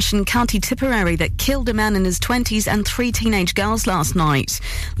vehicle crash in County Tipperary that killed a man in his 20s and 3 teenage girls last night.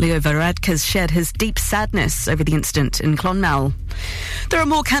 Leo Varadkar shared his deep sadness over the incident in Clonmel. There are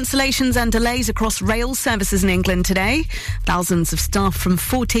more cancellations and delays across rail services in England today. Thousands of staff from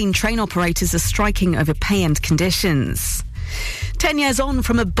 14 train operators are striking over pay and conditions. 10 years on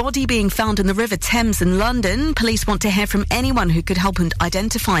from a body being found in the River Thames in London, police want to hear from anyone who could help and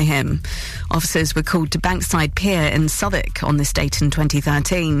identify him. Officers were called to Bankside Pier in Southwark on this date in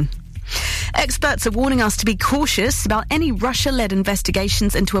 2013. Experts are warning us to be cautious about any Russia-led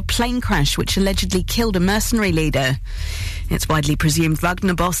investigations into a plane crash which allegedly killed a mercenary leader. It's widely presumed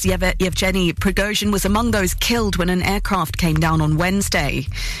Wagner boss Yevgeny Prigozhin was among those killed when an aircraft came down on Wednesday.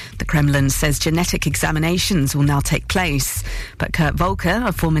 The Kremlin says genetic examinations will now take place. But Kurt Volker,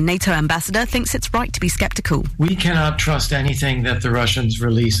 a former NATO ambassador, thinks it's right to be sceptical. We cannot trust anything that the Russians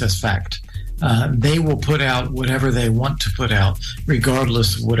release as fact. They will put out whatever they want to put out,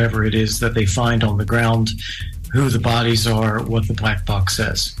 regardless of whatever it is that they find on the ground, who the bodies are, what the black box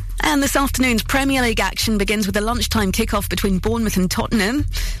says. And this afternoon's Premier League action begins with a lunchtime kick-off between Bournemouth and Tottenham.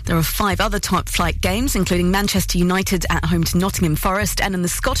 There are 5 other top-flight games, including Manchester United at home to Nottingham Forest, and in the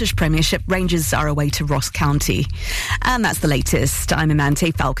Scottish Premiership, Rangers are away to Ross County. And that's the latest. I'm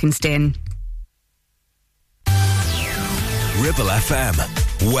Amante Falkenstein. Ribble FM.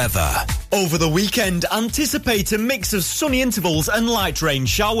 Weather. Over the weekend, anticipate a mix of sunny intervals and light rain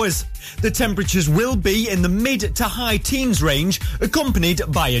showers. The temperatures will be in the mid to high teens range, accompanied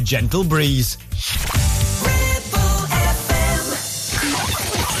by a gentle breeze.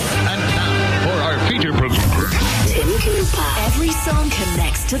 And now for our feature program. Tim Cooper. Every song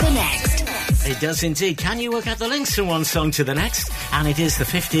connects to the next. It does indeed. Can you work out the links from one song to the next? And it is the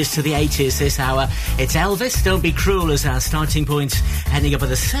 50s to the 80s this hour. It's Elvis, Don't Be Cruel as our starting point. Ending up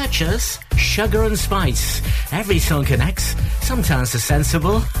with the Searchers, Sugar and Spice. Every song connects. Sometimes they're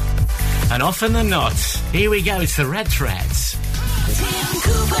sensible. And often they're not. Here we go. It's the Red Threads. Tim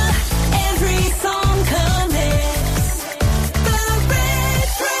Cooper, every song connects. The Red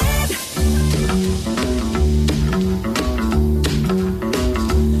Thread.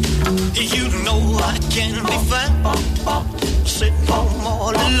 You know I can be found sitting home all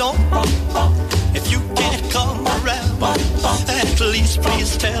alone. If you can't come around, at least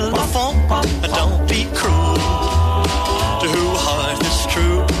please tell the phone. Don't be cruel to who heart is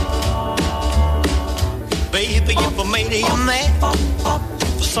true. Baby, if I made you mad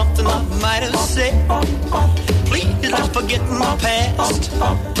for something I might have said, please don't forget my past.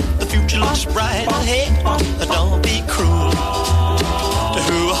 The future looks bright ahead. Don't be cruel to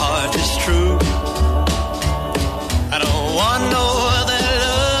who heart is true. I don't want no other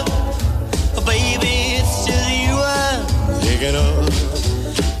love, baby, it's just you I'm thinking of.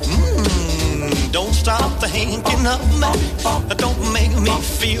 Don't stop thinking of me, don't make me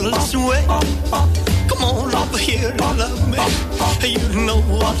feel this way. Come on over here and love me, you know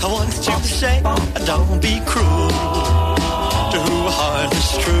what I want you to say. Don't be cruel to who heart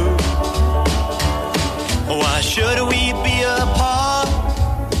is true. Why should we be apart?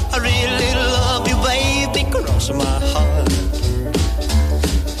 I really love you, baby, cross my heart.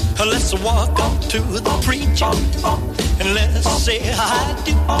 Let's walk up to the preacher and let's say I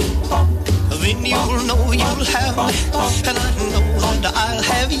do. Then you'll know you'll have me, and I know that I'll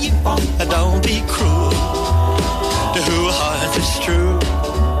have you. Don't be cruel to who heart is true.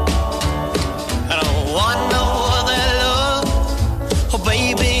 I don't want no other love, oh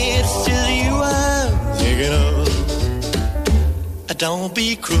baby, it's just you I'm thinking of. Don't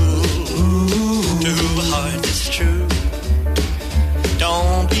be cruel to who heart is true. Don't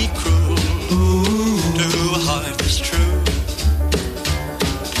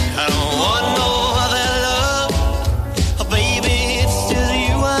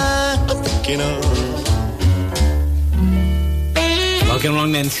Welcome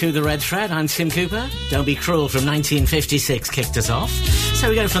along then to the Red Thread. I'm Tim Cooper. Don't Be Cruel from 1956 kicked us off. So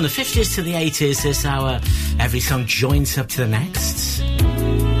we go from the 50s to the 80s this hour. Every song joins up to the next.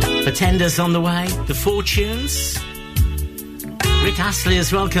 Pretenders on the way. The Fortunes. Rick Astley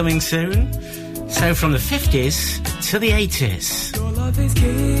as well coming soon. So from the 50s to the 80s. Your love is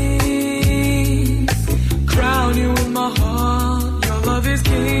king. Crown you in my heart. Your love is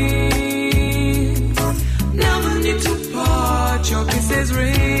king. Never need to part. Your kisses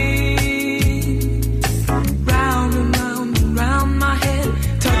ring. Round and round and round my head.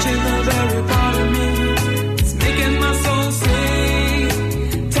 Touching the very part of me. It's making my soul sing.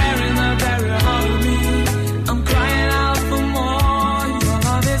 Tearing the very heart of me. I'm crying out for more. Your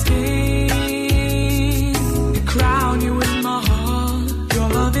love is king. Crown you in my heart. Your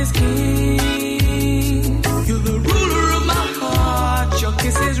love is king. You're the ruler of my heart. Your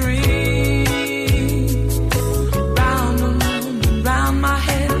kisses ring. Round and round and round my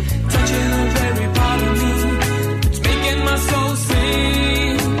head. Touching the very part of me. It's making my soul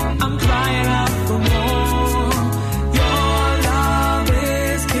sing. I'm crying out for more. Your love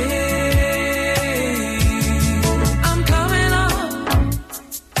is king. I'm coming up.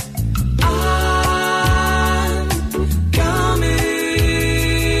 I'm coming.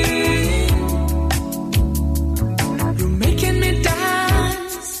 You're making me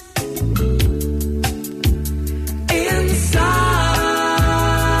dance inside.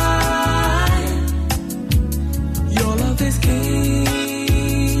 Your love is king.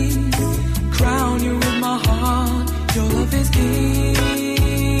 Crown you with my heart. Your love is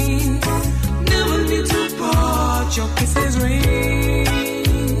king. Never need to part. Your kisses ring.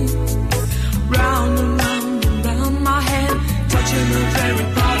 Round and round and round my head. Touching the very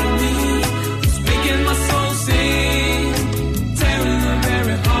part of me. It's making my soul sing. Tearing the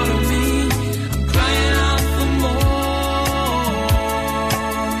very heart of me. I'm crying out for more.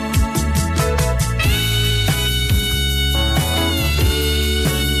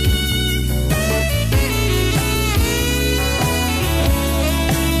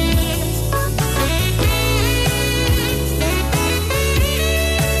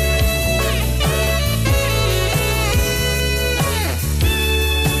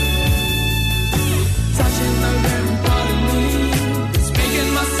 Touching the very part of me. It's making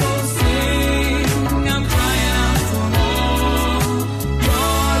my soul sing. I'm crying out for more.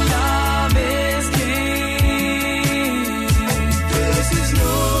 Your love is king. This is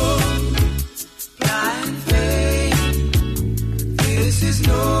no blind faith. This is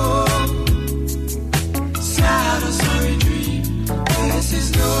no sad or sorry dream. This is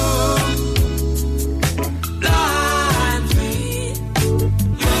no blind faith.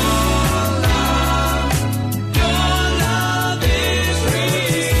 Your love is real.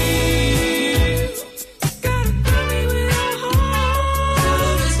 Gotta tell me with your heart. Your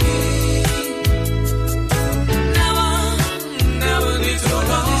love is king. Never need to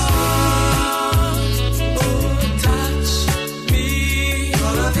part. Oh, touch me.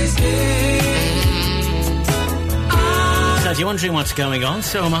 Your love is king. So if you're wondering what's going on,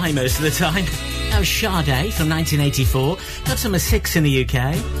 so am I most of the time. That was Sade from 1984. Got number 6 in the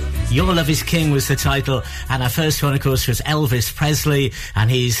UK. Your Love is King was the title. And our first one, of course, was Elvis Presley.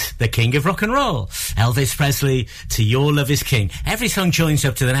 And he's the king of rock and roll. Elvis Presley to Your Love is King. Every song joins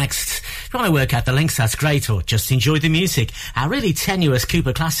up to the next. If you want to work out the links, that's great. Or just enjoy the music. Our really tenuous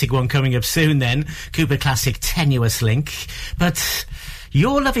Cooper Classic one coming up soon then. Cooper Classic tenuous link. But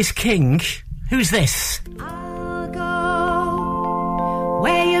Your Love is King. Who's this?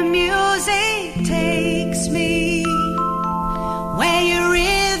 Where your music takes me, where your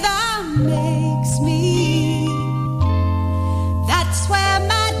rhythm makes me, that's where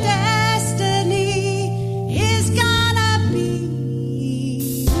my destiny is gonna be.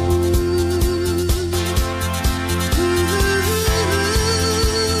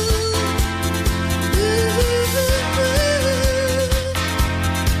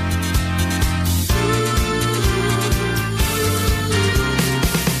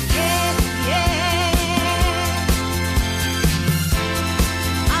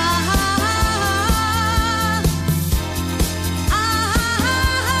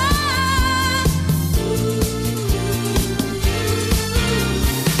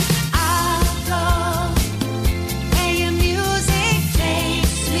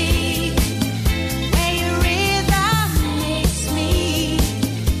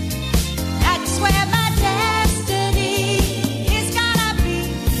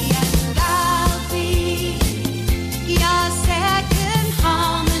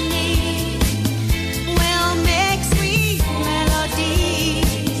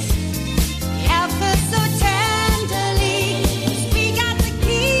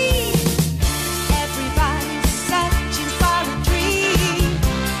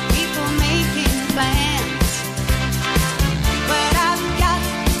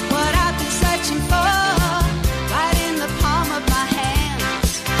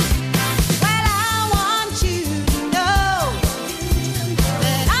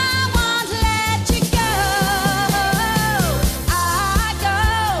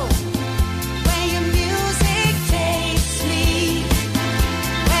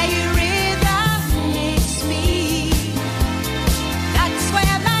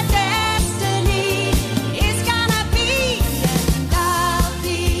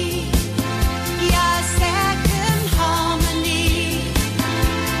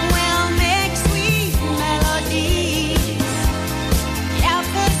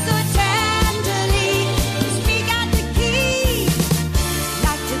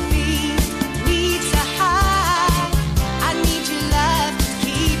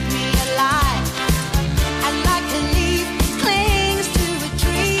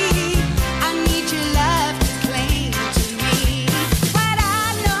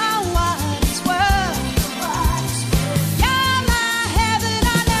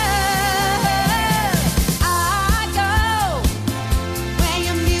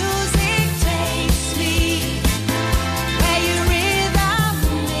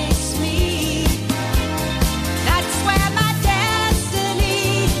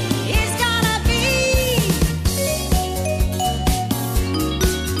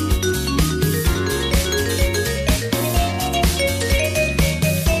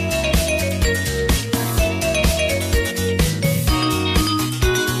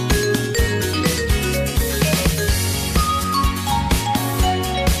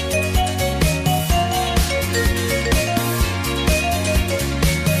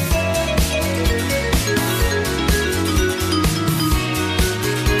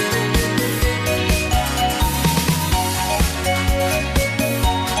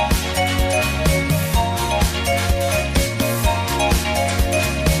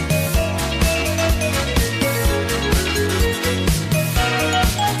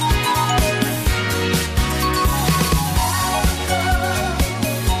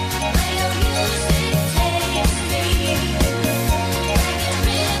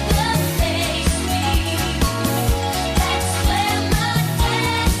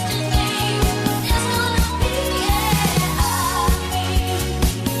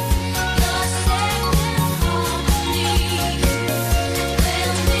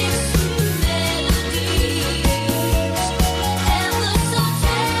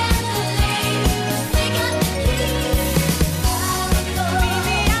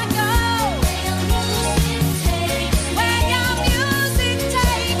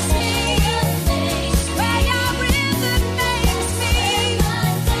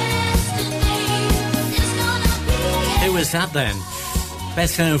 was that then?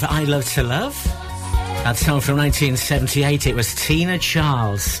 Best known for I Love to Love. That song from 1978, it was Tina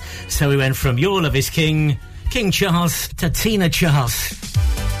Charles. So we went from Your Love is King, King Charles, to Tina Charles.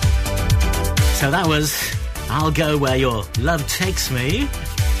 So that was I'll Go Where Your Love Takes Me.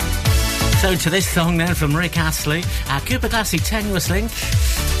 So to this song then from Rick Astley, our Cooper Classic Tenuous Link,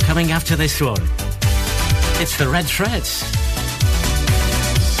 coming after this one. It's the Red Threads.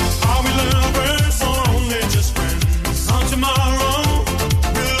 Are we lovers or only just friends? On tomorrow,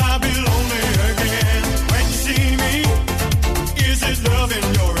 will I be lonely again? When you see me, is it love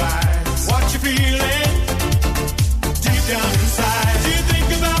in your eyes? What you feeling deep down inside? Do you think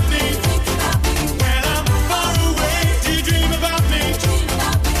about me when I'm far away? Do you dream about me?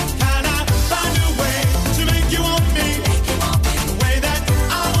 Can I find a way to make you want me the way that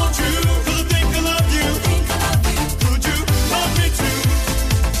I want you? 'Cause I think I love you. Could you love me too?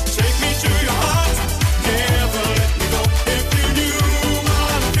 Take me to your heart, never let me go. If you knew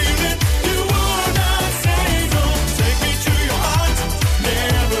what I'm feeling, you would not say no. Take me to your heart,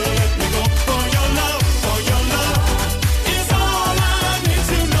 never let me go. For your love is all I need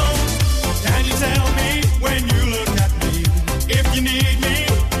to know. Can you tell me when you look at me if you need me?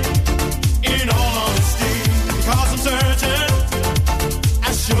 In all honesty, because I'm certain,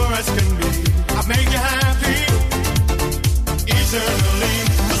 as sure as can be, I'll make you happy eternally.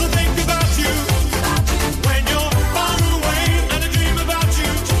 'Cause I think about you when you're far away, and I dream about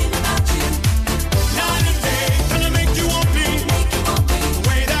you night and day. And I make you want me the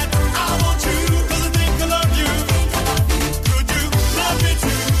way that I want you. 'Cause I think I love you. Could you love me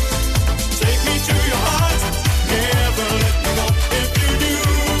too? Take me to your heart, never let me go. If you knew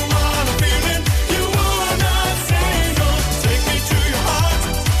what I'm feeling, you would not say no. Take me to your heart,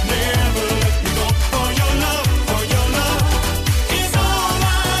 never let me go. For your love is all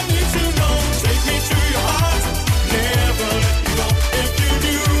I need to know. Take me to your heart, never let me go. If you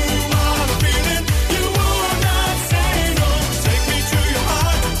knew what I'm feeling, you would not say no. Take me to your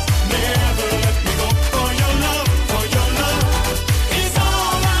heart, never let me go. For your love is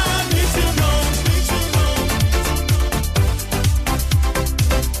all I need to know.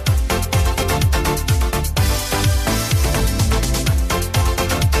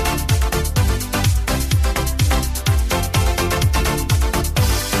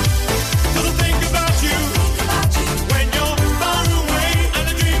 Cause I think about you when you're far away, and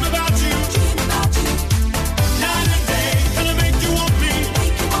I dream about you night and day. And I make you want me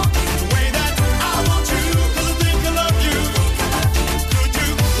the way that I want you. 'Cause I think I love you. Could you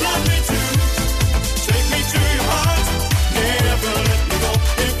love me too? Take me to your heart, never let me go.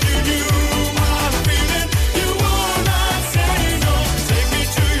 If you knew what I'm feeling, you would not say no. Take me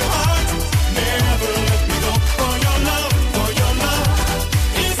to your heart, never let me go. For your love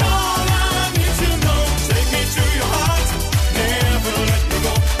is all I need to know. Take me to your heart, never let me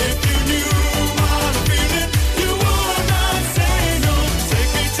go. If you knew what I'm feeling, you would not say no.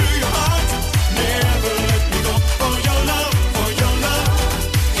 Take me to your heart, never let me go. For your love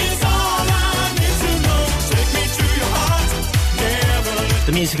is all I need to know. Take me to your heart, never let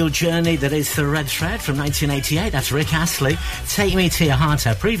The musical journey that is the Red Thread from 1988. That's Rick Astley. Take Me to Your Heart.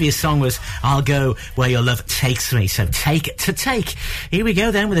 Our previous song was I'll Go Where Your Love Takes Me. So take to take. Here we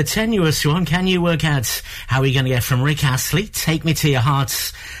go then with a tenuous one. Can you work out how we're going to get from Rick Astley, Take Me to Your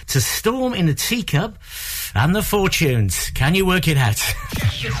Heart, to Storm in a Teacup and the Fortunes? Can you work it out?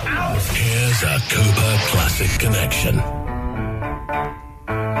 Here's a Cooper Classic Connection.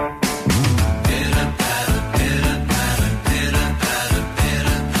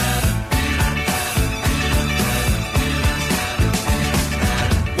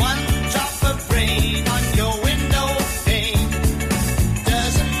 One drop of rain on your window pane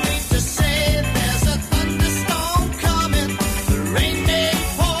doesn't mean to say there's a thunderstorm coming. The rain may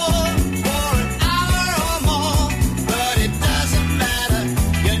pour for an hour or more, but it doesn't matter.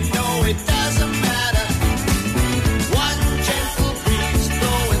 You know it doesn't matter. One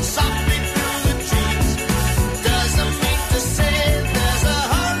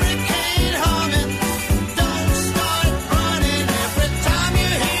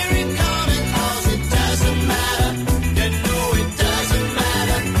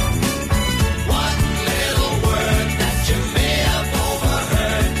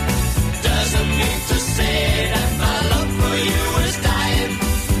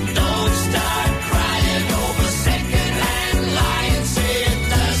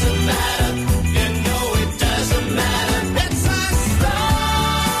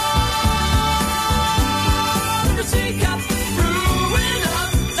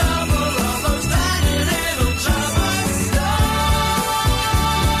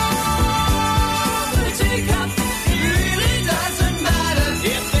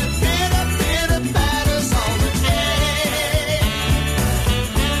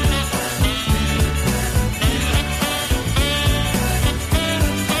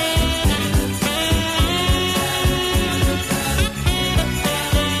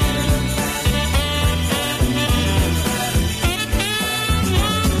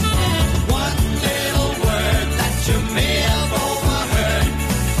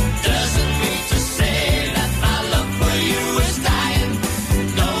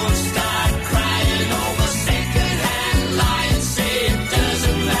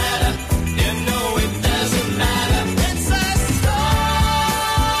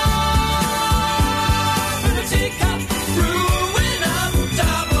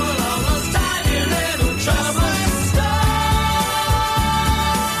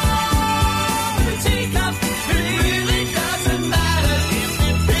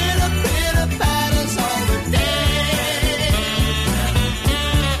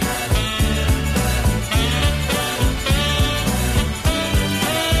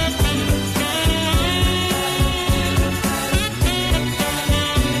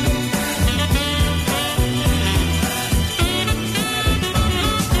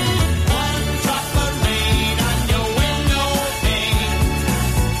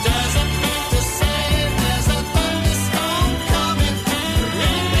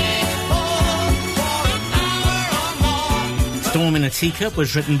Storm in a Teacup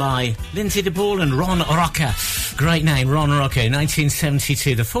was written by Lindsay DePaul and Ron Rocca. Great name, Ron Rocca,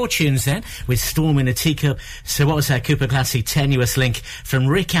 1972. The Fortunes then, with Storm in a Teacup. So what was that Cooper Classic Tenuous Link from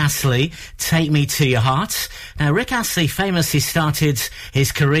Rick Astley, Take Me to Your Heart. Now, Rick Astley famously started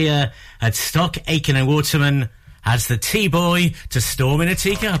his career at Stock, Aitken and Waterman as the T-Boy to Storm in a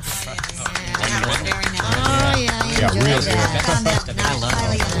Teacup.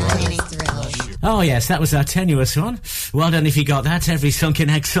 Oh, yes, that was our tenuous one. Well done if you got that. Every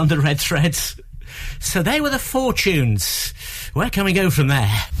sunken X on the red threads. So they were the Fortunes. Where can we go from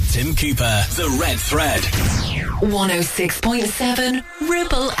there? Tim Cooper, The Red Thread. 106.7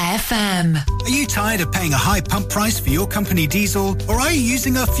 Ribble FM. Are you tired of paying a high pump price for your company diesel? Or are you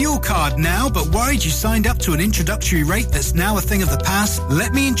using a fuel card now but worried you signed up to an introductory rate that's now a thing of the past?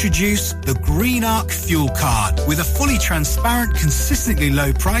 Let me introduce the Green Arc Fuel Card. With a fully transparent, consistently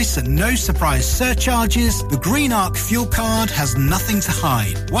low price and no surprise surcharges, the Green Arc Fuel Card has nothing to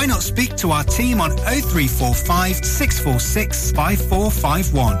hide. Why not speak to our team on 0345 646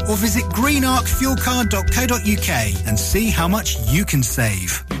 5451 or visit greenarcfuelcard.co.uk and see how much you can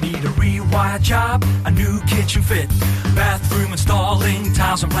save. You need a rewire job, a new kitchen fit, bathroom installing,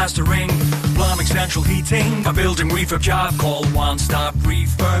 tiles and plastering, plumbing, central heating, a building refurb job. Call One Stop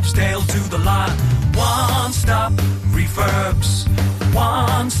Refurbs, Dale to the lot. One Stop Refurbs.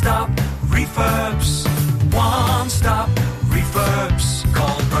 One Stop Refurbs. One Stop Refurbs.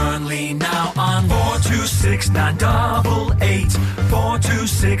 Call Burnley now on 426-988.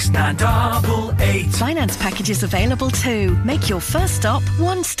 426-988. Finance packages available too. Make your first stop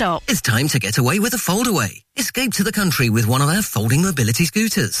One Stop. It's time to get away with a foldaway. Escape to the country with one of our folding mobility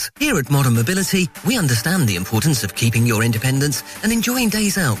scooters. Here at Modern Mobility, we understand the importance of keeping your independence and enjoying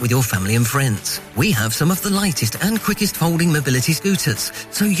days out with your family and friends. We have some of the lightest and quickest folding mobility scooters,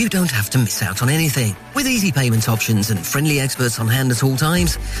 so you don't have to miss out on anything. With easy payment options and friendly experts on hand at all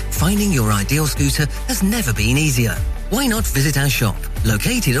times, finding your ideal scooter has never been easier. Why not visit our shop,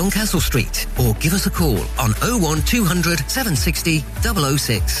 located on Castle Street, or give us a call on 01200 760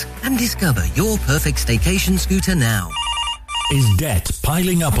 006 and discover your perfect staycation scooter now. Is debt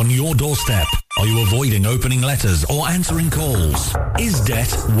piling up on your doorstep? Are you avoiding opening letters or answering calls? Is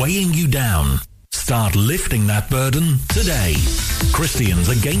debt weighing you down? Start lifting that burden today. Christians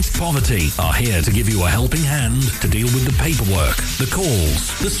Against Poverty are here to give you a helping hand to deal with the paperwork, the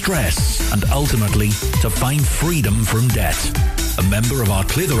calls, the stress, and ultimately to find freedom from debt. A member of our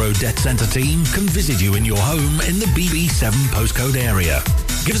Clitheroe Debt Centre team can visit you in your home in the BB7 postcode area.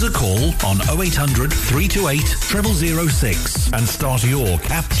 Give us a call on 0800 328 0006 and start your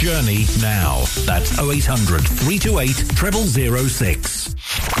CAP journey now. That's 0800 328 0006.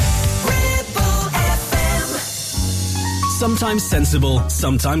 Sometimes sensible,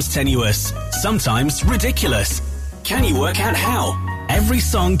 sometimes tenuous, sometimes ridiculous. Can you work out how? Every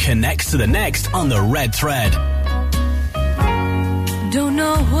song connects to the next on the Red Thread. Don't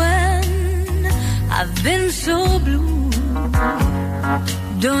know when I've been so blue.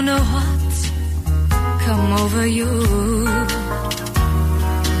 Don't know what's come over you.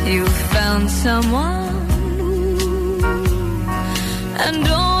 You found someone new, and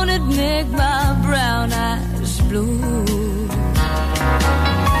don't it make my brown eyes blue?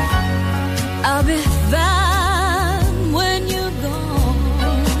 I'll be fine when you're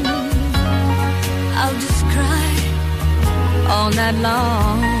gone. I'll just cry all night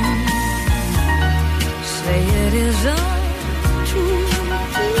long. Say it isn't true,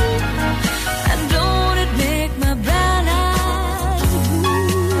 and don't it make my brown eyes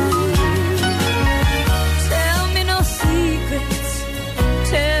blue? Tell me no secrets,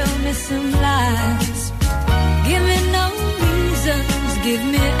 tell me some lies. Give me no reasons, give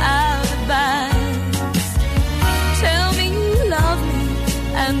me alibis. Tell me you love me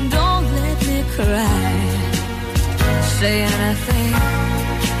and don't let me cry. Say anything,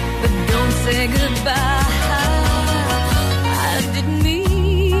 but don't say goodbye. I didn't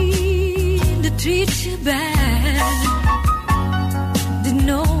mean to treat you bad. Didn't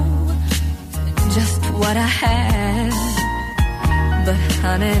know just what I had, but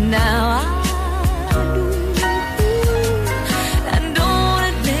honey, now I do. And don't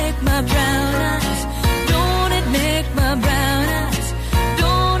it make my brown eyes, don't it make my brown eyes,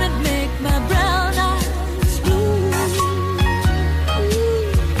 don't it make my brown eyes blue?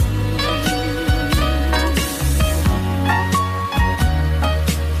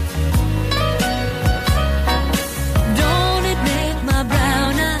 Don't it make my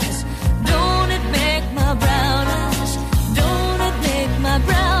brown eyes, don't it make my brown eyes, don't it make my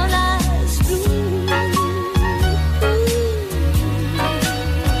brown eyes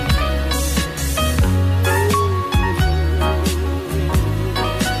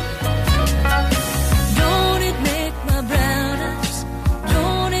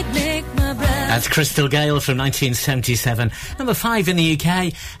Crystal Gale from 1977, number 5 in the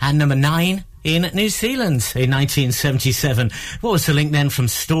UK and number 9 in New Zealand in 1977. What was the link then from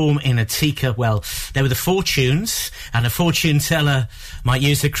Storm in a Teacup? Well, there were the fortunes, and a fortune teller might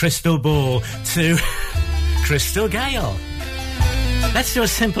use a crystal ball to Crystal Gale. Let's do a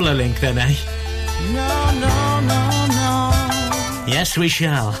simpler link then, eh? No, no, no, no. Yes, we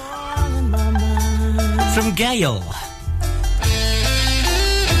shall. From Gale.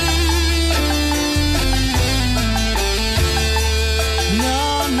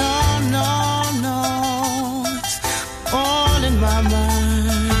 No, no, no, no. It's all in my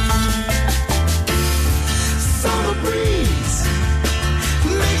mind. Summer breeze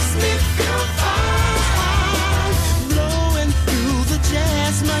makes me feel fine, blowing through the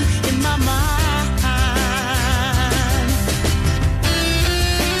jasmine in my mind.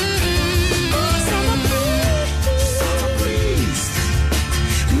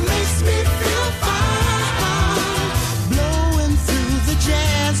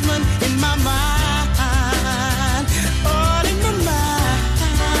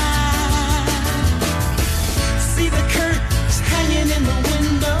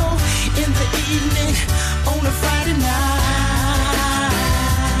 On a Friday night,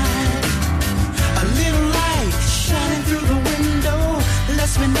 a little light shining through the window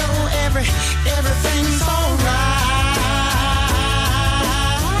lets me know everything's alright.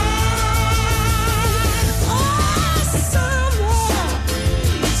 Oh, summer,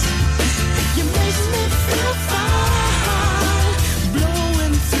 you make me feel fine,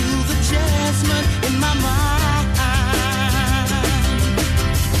 blowing through the jasmine in my mind.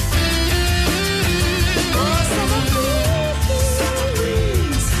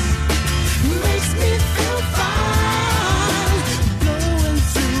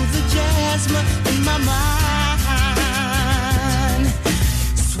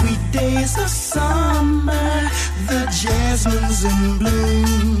 Days of summer, the jasmine's in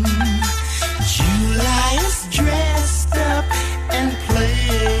bloom. July is dressed up and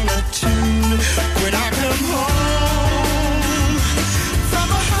playing a tune. When I come home from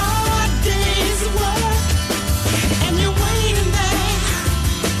a hard day's work and you're waiting there,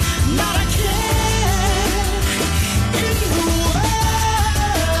 not a care in the world.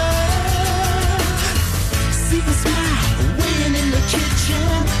 See the smile waiting in the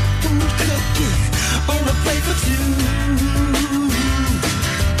kitchen, cooking on a plate for two.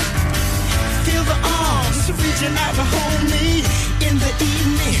 Feel the arms reaching out to hold me in the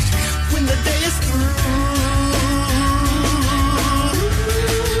evening when the day is through.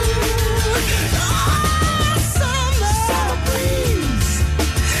 Oh, summer breeze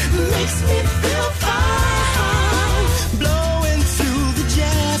makes me feel fine, blowing through the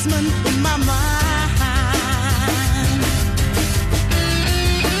jasmine in my mind.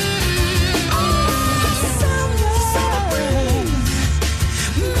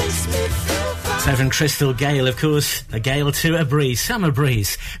 So from Crystal Gale, of course, a gale to a breeze, summer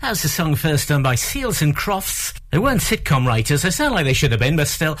breeze. That was the song first done by Seals and Crofts. They weren't sitcom writers, they sound like they should have been, but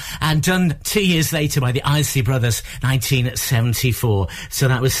still, and done 2 years later by the Isley Brothers, 1974. So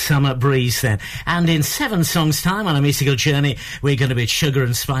that was Summer Breeze then. And in 7 songs' time on a musical journey, we're going to be at Sugar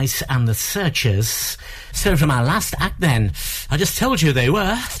and Spice and the Searchers. So from our last act then, I just told you they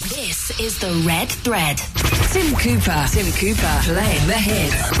were. This is the Red Thread. Tim Cooper playing the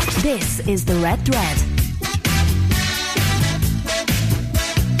hits. This is the Red Thread.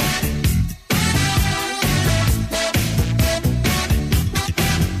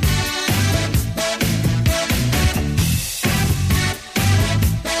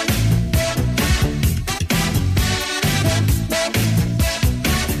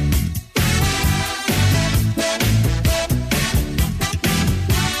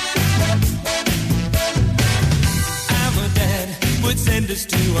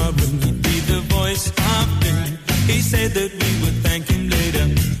 To our room, he'd be the voice of doom. He said that we would thank him later.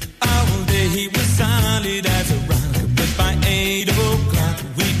 All day he was solid as a rock, but by 8 o'clock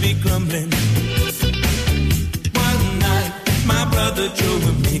we'd be crumbling. One night, my brother Joe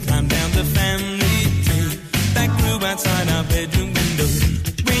and me climbed down the family tree that grew outside our bedroom window.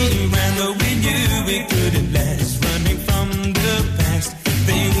 We ran, though we knew we couldn't last, running from the past,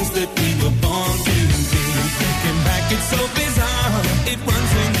 things that we were born to be. Looking back, it's so bizarre. It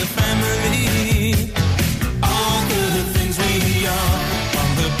runs in the family. All the things we are on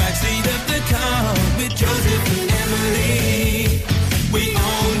the backseat of the car with Joseph and Emily. We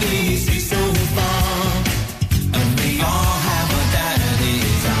only see so far, and we all have our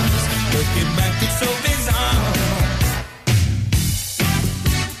daddy's eyes. Looking back, it's so bizarre.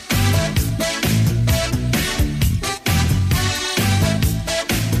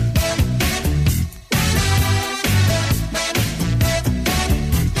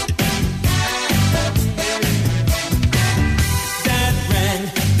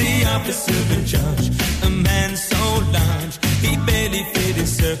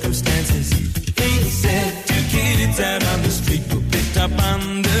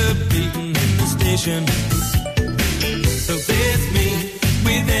 beating in the station. So there's me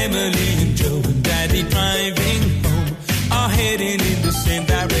with Emily and Joe and Daddy driving home, all heading in the same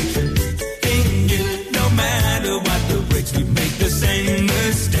direction. And you, no matter what the brakes, we make the same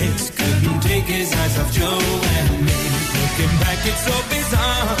mistakes. Couldn't take his eyes off Joe and me. Looking back, it's so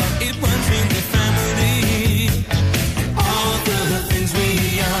bizarre. It runs in the family. All the things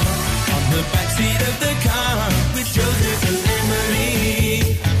we are on the backseat of the car with Joseph and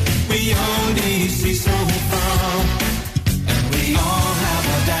Emily. We only see so far, and we all have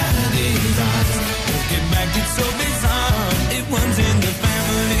our daddy's eyes. Looking back, it's so bizarre. It runs in the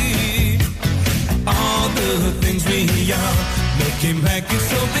family. All the things we are. Looking back, it's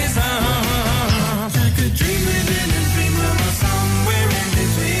so bizarre. Like a dream within a dream or somewhere in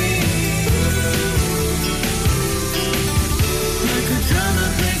between. Like a drummer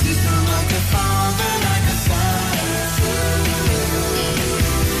plays his drum, like a father, like a son.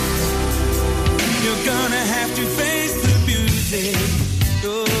 You're gonna have to face the music.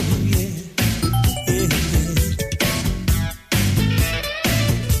 Oh yeah, yeah, yeah.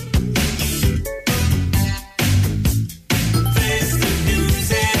 Face the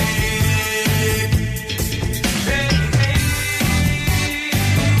music. Hey, hey.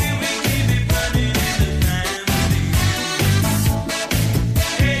 We keep it running in the family.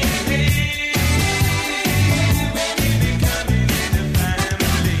 Hey, hey. We keep it coming in the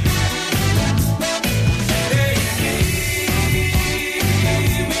family. Hey, hey.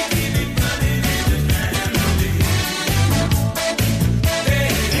 We keep it running in the family. Hey,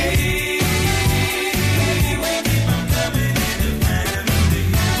 hey. We keep on coming in the family.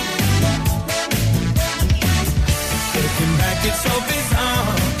 Looking back, it's so bizarre.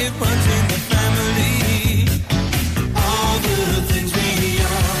 It runs in the family. All the things we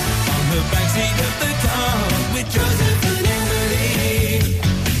are on the backseat of the car with Joseph and Emily.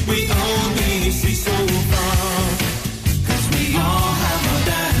 We only see so far, 'cause we all have our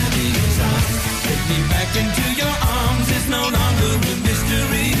daddy's eyes. Take me back into your arms. It's no longer a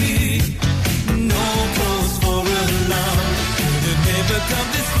mystery. No cause for alarm. Could have never come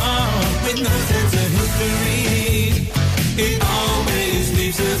this far with no sense of history. It always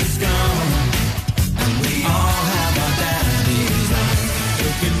leaves us scarred, and we all have our daddy's eyes.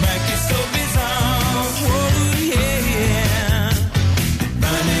 Looking back, it's so bizarre. Oh yeah,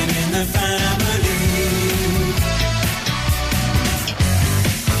 running in the family.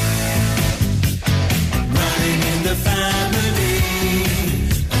 Running in the family,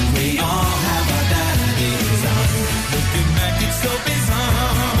 and we all have our daddy's eyes. Looking back, it's so bizarre.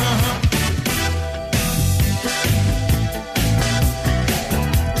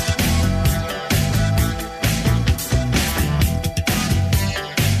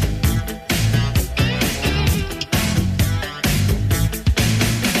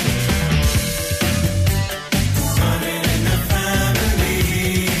 Running in the family.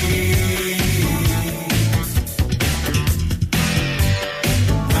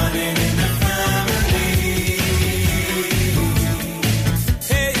 Running in the family.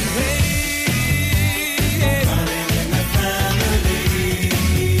 Hey, hey. Running in the family.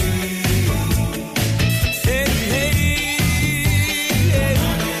 Hey, hey.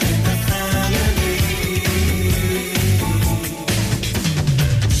 Running in the family.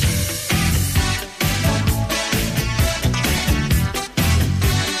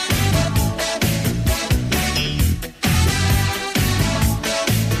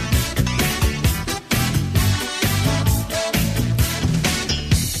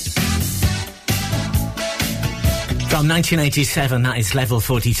 From 1987, that is Level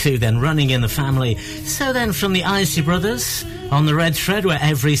 42, then Running in the Family. So then from the Isley Brothers on the Red Thread, where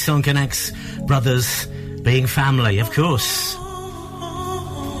every song connects brothers being family, of course.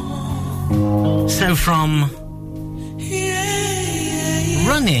 So from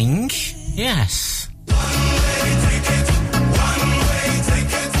Running, yes.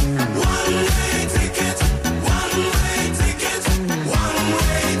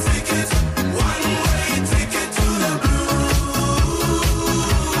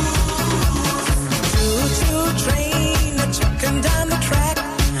 Choo-choo train, chucking down the track.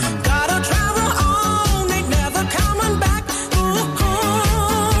 Gotta travel on, ain't never coming back. Ooh,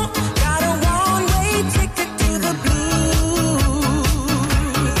 got a one-way ticket to the blues.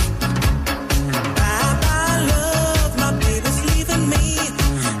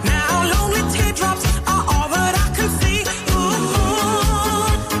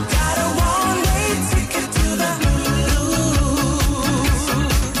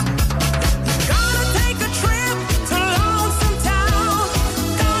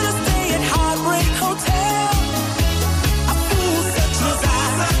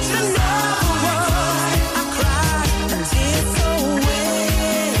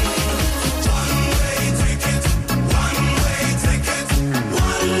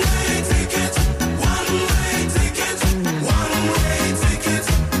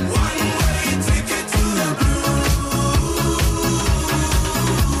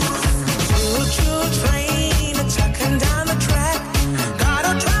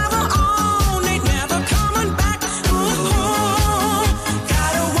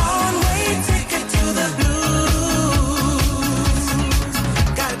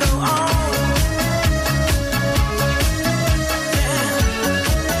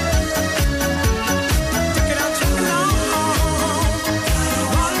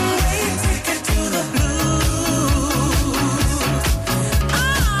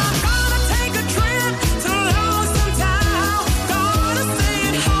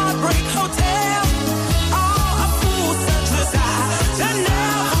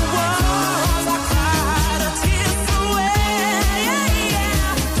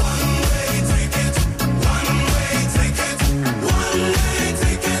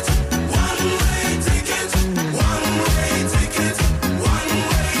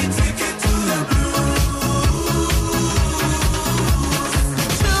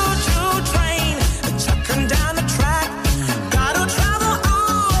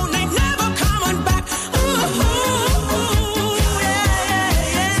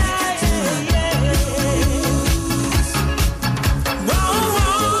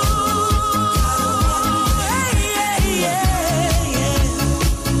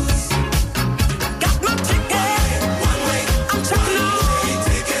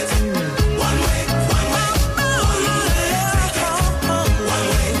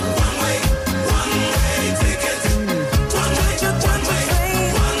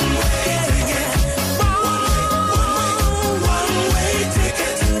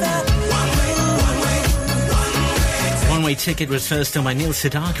 Ticket was first done by Neil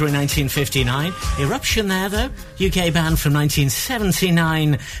Sedaka in 1959. Eruption there, though. UK band from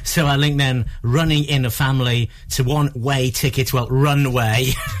 1979. So I link then Running in a Family to One Way Ticket. Well, Runway.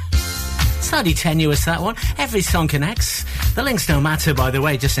 Slightly tenuous, that one. Every song connects. The links don't matter, by the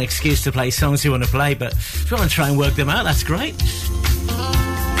way. Just an excuse to play songs you want to play. But if you want to try and work them out, that's great.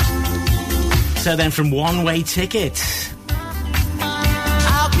 So then from One Way Ticket...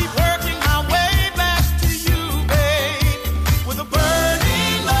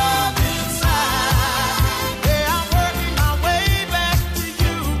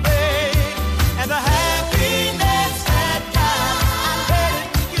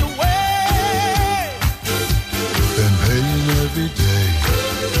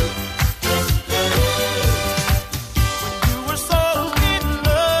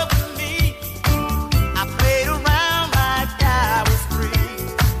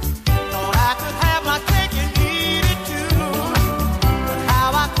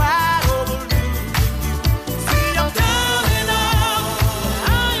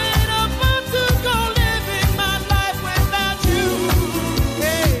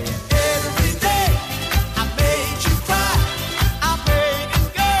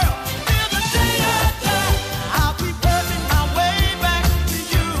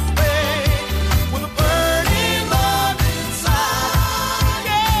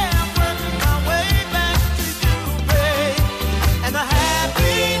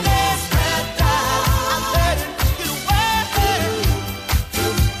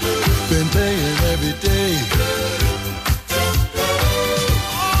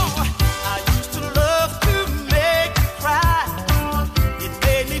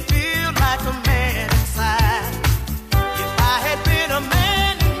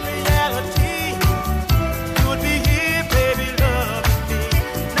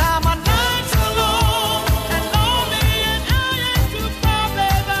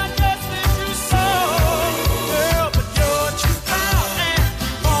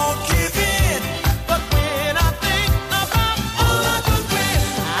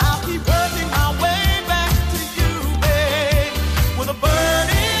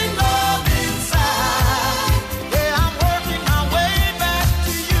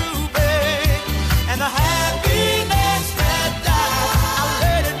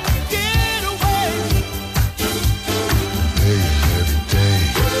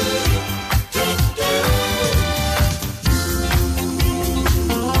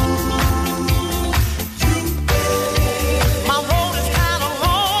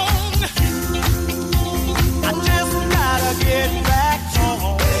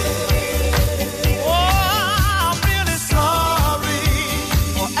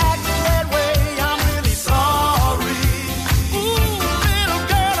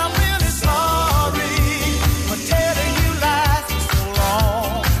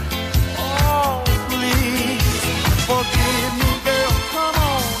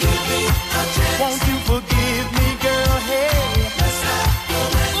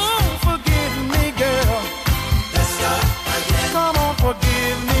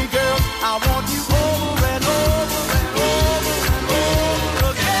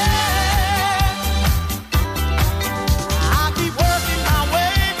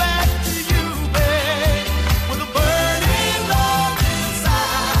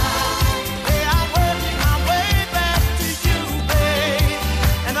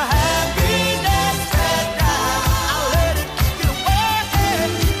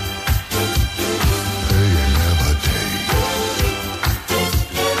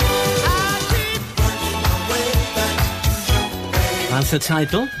 The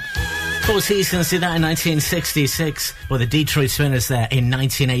title. Four Seasons did that in 1966, or the Detroit Spinners there in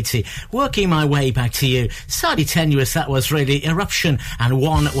 1980. Working My Way Back to You. Slightly tenuous, that was really. Eruption and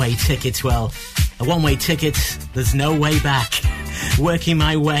One Way Ticket. Well, a one-way ticket, there's no way back. Working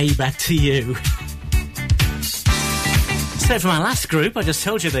My Way Back to You. So for my last group, I just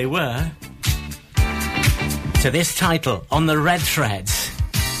told you they were, to this title, On the Red Threads.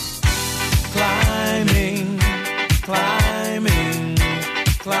 Climbing, climbing,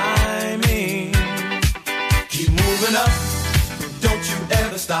 climbing. Keep moving up, don't you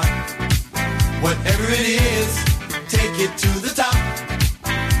ever stop. Whatever it is, take it to the top.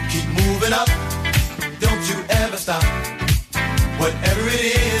 Keep moving up, don't you ever stop. Whatever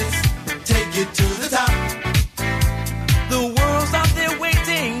it is, take it to the top. The world's out there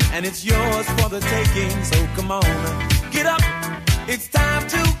waiting, and it's yours for the taking. So come on, get up, it's time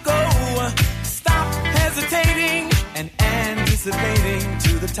to go. Stop hesitating and anticipating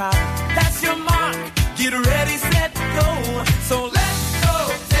to the top. That's your mark, get ready, set, go. So let's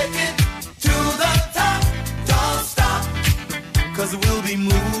go, take it to the top. Don't stop,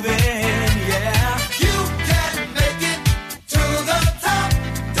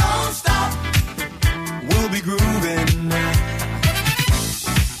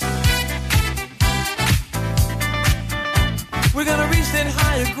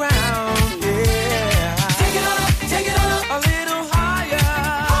 higher ground, yeah. Take it on up, take it on up. A little higher.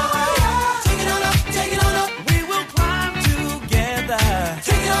 Higher. Take it on up, take it on up. We will climb together.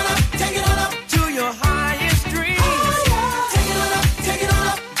 Take it on up, take it on up. To your highest dreams. Higher. Take it on up, take it on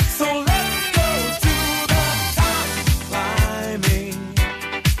up. So let's go to the top. Climbing,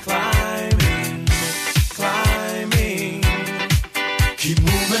 climbing, climbing. Keep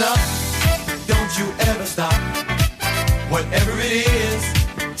moving up. Don't you ever stop. Whatever it is,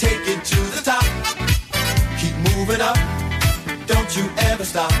 take it to the top. Keep moving up. Don't you ever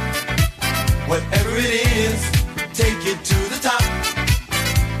stop. Whatever it is, take it to the top.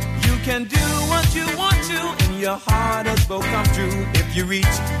 You can do what you want to, and your heart has will come true. If you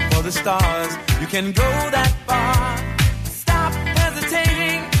reach for the stars, you can go that far. Stop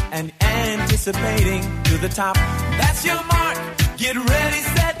hesitating and anticipating to the top. That's your mark. Get ready,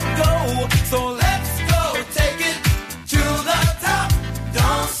 set, go. So let's go, take it to the top.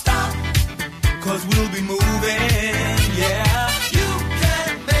 Don't stop, 'cause we'll be moving, yeah. You can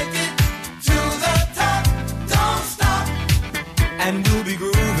make it to the top. Don't stop, and we'll be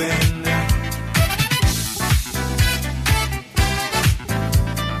grooving.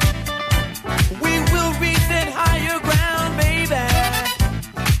 We will reach that higher ground, baby.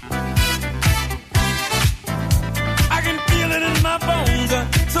 I can feel it in my bones,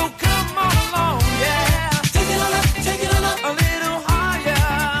 so come on along, yeah. Take it on up, take it on up. A little higher,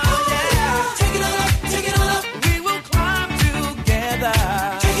 yeah. Take it on up, take it on up. We will climb together.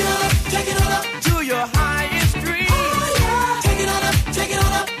 Take it on up, take it on up. To your highest dreams. Take it on up, take it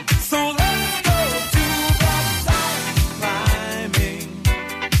on up. So let's go to the top. Climbing,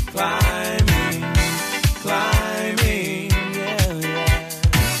 climbing, climbing, yeah, yeah.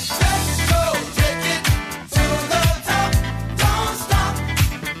 Let's go, take it to the top. Don't stop,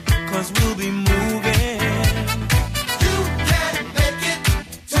 'cause we'll be moving. You can make it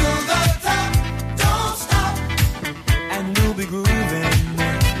to the top. Don't stop, and we'll be grooving.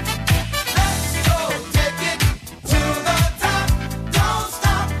 Let's go, take it to the top. Don't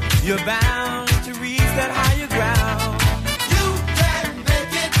stop. You're bound to reach that higher ground. You can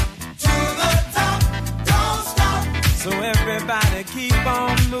make it to the top. Don't stop. So everybody keep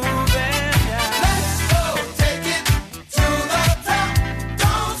on moving. Yeah. Let's go, take it to the top.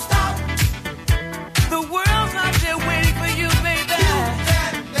 Don't stop. The world's out there waiting for you, baby. You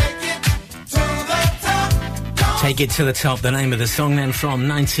can make it to the top. Take It to the Top, the name of the song then from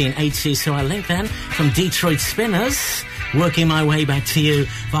 1980. So I link then from Detroit Spinners, working my way back to you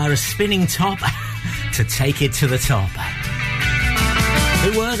via a spinning top to Take It to the Top.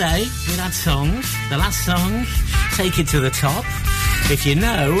 Who were they with that song? The last song, Take It to the Top. If you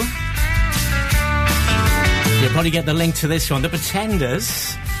know, you'll probably get the link to this one, The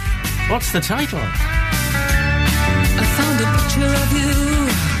Pretenders. What's the title? I found a picture of you.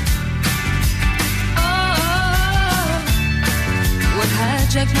 Oh, what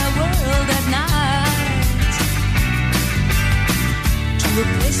hijacked my world at night. To a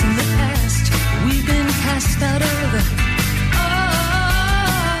place in the past we've been cast out of. Oh,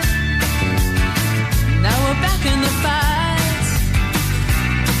 now we're back in the fight.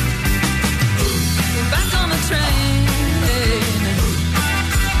 We're back on the train.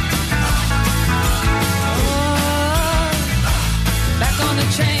 Back on the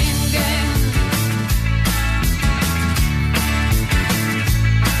chain gang.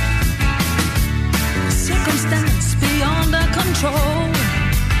 Circumstance beyond our control.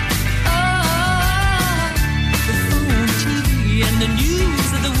 Oh, the phone, TV, and the news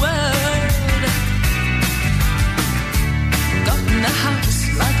of the world. Got in the house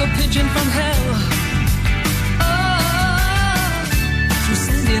like a pigeon from hell. Oh, through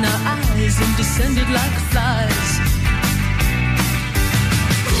sand in our eyes and descended like flies.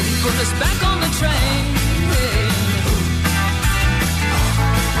 Put us back on the train.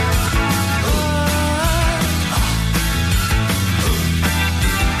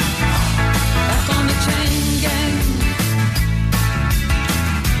 Back on the chain gang.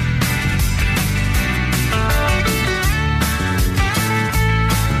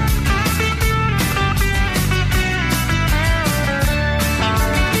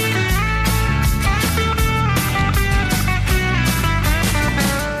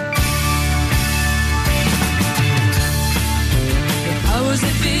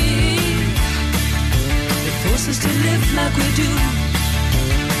 Like we do,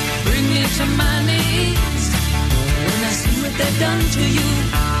 bring me to my knees when I see what they've done to you.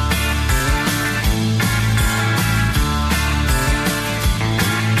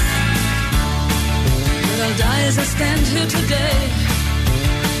 But I'll die as I stand here today,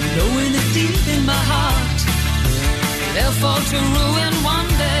 knowing it deep in my heart they'll fall to ruin one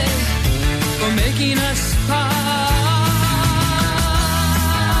day for making us part.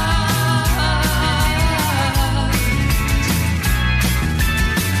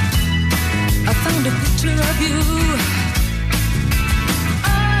 I found a picture of you.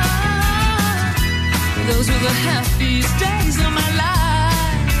 Those were the happiest days of my life.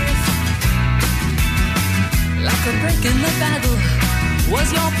 Like a break in the battle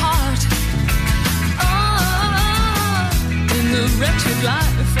was your part. In the wretched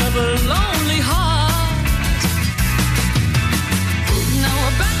life of a lonely heart. Now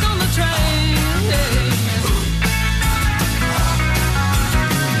we're back on the train.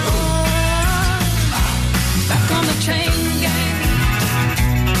 Back on the chain gang.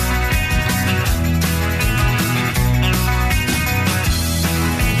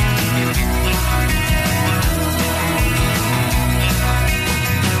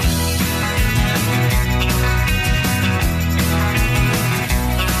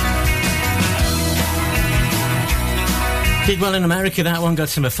 Did well in America, that one.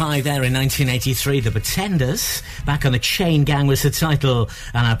 Got number 5 there in 1983. The Pretenders. Back on the Chain Gang was the title.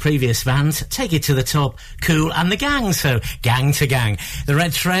 And our previous band, Take It to the Top, Kool and the Gang. So, gang to gang. The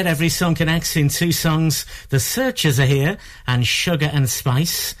Red Thread, every song connects in 2 songs. The Searchers are here. And Sugar and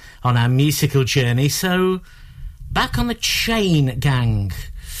Spice on our musical journey. So, back on the Chain Gang.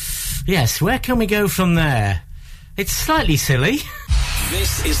 Yes, where can we go from there? It's slightly silly.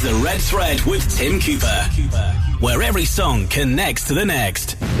 This is the Red Thread with Tim Cooper, where every song connects to the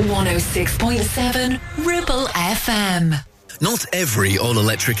next. 106.7 Ribble FM. Not every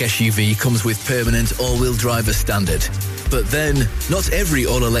all-electric SUV comes with permanent all-wheel drive as standard. But then, not every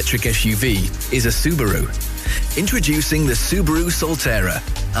all-electric SUV is a Subaru. Introducing the Subaru Solterra,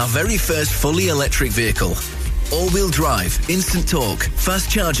 our very first fully electric vehicle. All-wheel drive, instant torque,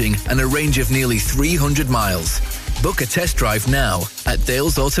 fast charging, and a range of nearly 300 miles. Book a test drive now at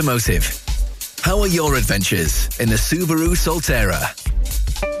Dales Automotive. Power your adventures in the Subaru Solterra.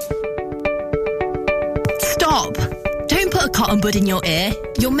 Stop! Don't put a cotton bud in your ear.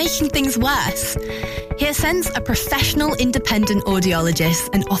 You're making things worse. HearSense are professional independent audiologists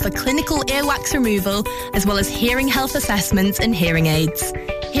and offer clinical earwax removal as well as hearing health assessments and hearing aids.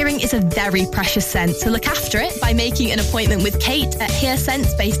 Hearing is a very precious sense, so look after it by making an appointment with Kate at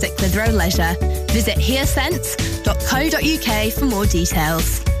HearSense based at Clitheroe Leisure. Visit hearsense.co.uk for more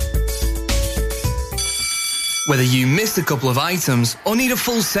details. Whether you missed a couple of items or need a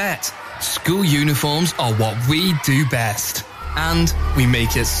full set, school uniforms are what we do best. And we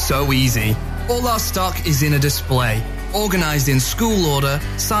make it so easy. All our stock is in a display, organised in school order,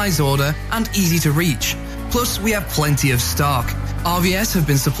 size order, and easy to reach. Plus, we have plenty of stock. RVS have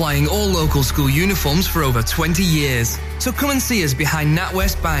been supplying all local school uniforms for over 20 years. So come and see us behind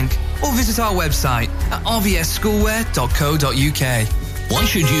NatWest Bank or visit our website at rvsschoolwear.co.uk. Why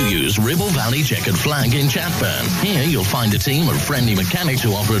should you use Ribble Valley Checkered Flag in Chatburn? Here you'll find a team of friendly mechanics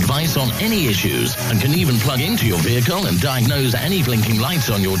who offer advice on any issues and can even plug into your vehicle and diagnose any blinking lights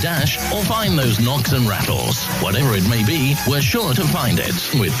on your dash or find those knocks and rattles. Whatever it may be, we're sure to find it.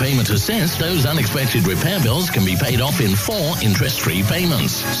 With Payment Assist, those unexpected repair bills can be paid off in 4 interest-free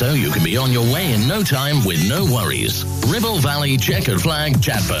payments. So you can be on your way in no time with no worries. Ribble Valley Checkered Flag,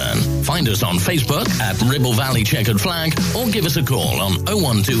 Chatburn. Find us on Facebook at Ribble Valley Checkered Flag or give us a call on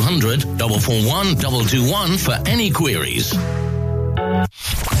 01200 441 221 for any queries.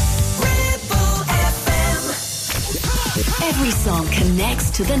 Every song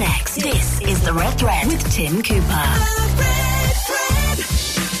connects to the next. This is the Red Thread with Tim Cooper.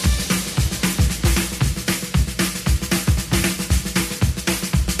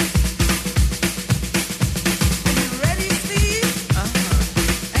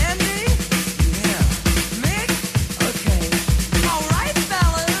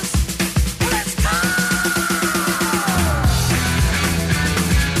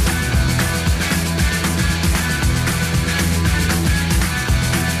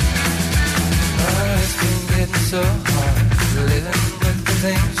 So hard living with the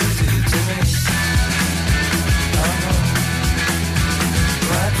things you do to me.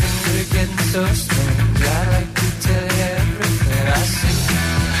 My things are getting so strange. I'd like to tell you everything I see.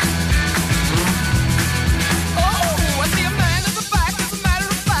 Oh, I see a man in the back. As a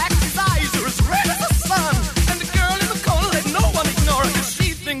matter of fact, his eyes are as red as the sun. And the girl in the corner, let no one ignore her, 'cause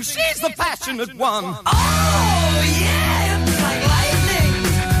she thinks she's the passionate one. Oh, yeah, it's like lightning.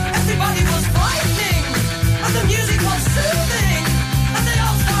 Everybody was frightening. And the music was soothing, and they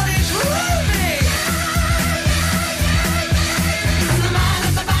all started grooving. And the man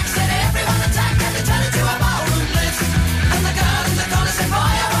at the back said, everyone attack, and they turned into a ballroom blitz. And the girl in the corner said, boy,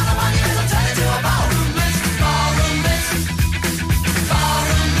 I wanna one, yes, I'll turn into a ballroom blitz. Ballroom blitz,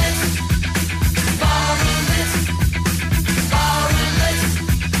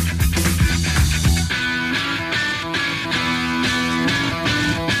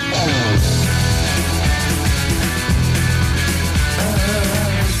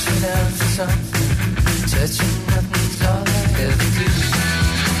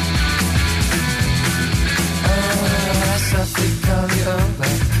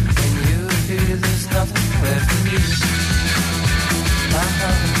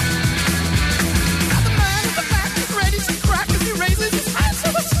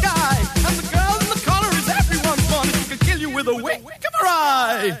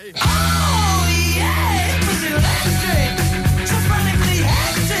 way. Oh yeah, it was electric, so frantically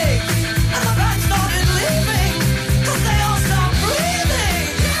hectic, and the band started leaving, 'cause they all stopped breathing.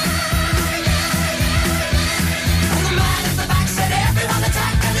 And the man at the back said, everyone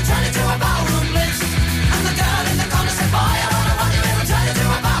attack, and it turned into a ballroom blitz. And the girl in the corner said, boy, I don't know what you will turn into a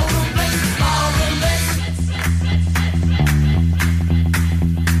ballroom blitz. Ballroom blitz.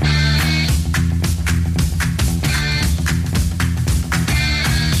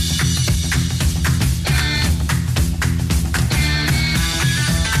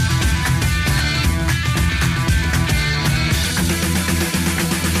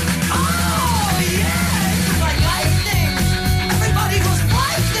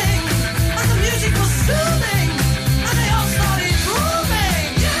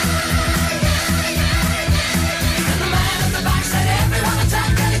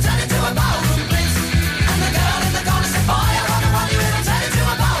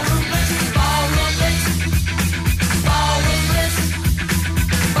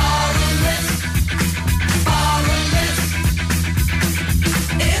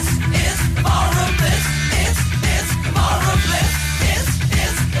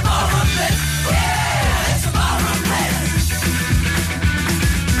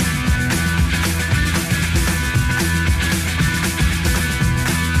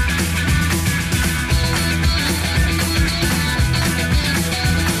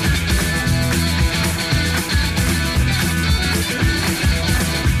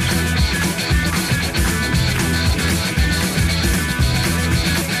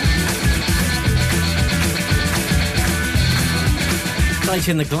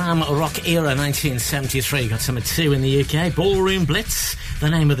 In the glam rock era, 1973, got number 2 in the UK. Ballroom Blitz, the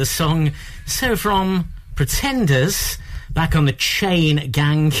name of the song. So from Pretenders, back on the Chain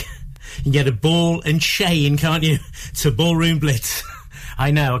Gang, you get a ball and chain, can't you, to Ballroom Blitz.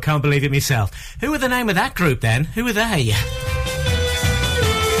 I know, I can't believe it myself. Who were the name of that group then? Who were they?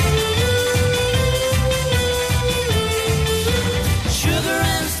 Sugar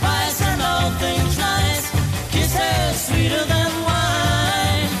and spice and all things nice, kisses sweeter than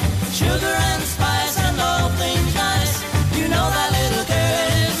sugar and spice and all things nice. You know that little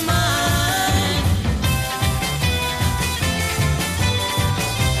girl is mine.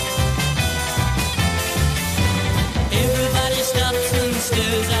 Everybody stops and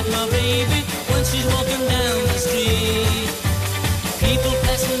stares at my baby when she's walking down the street. People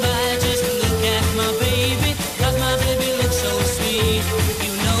passing by just look at my baby, 'cause my baby looks so sweet.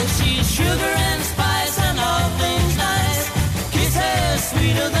 You know she's sugar and spice and all things nice. Kisses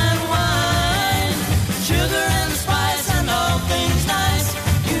sweeter than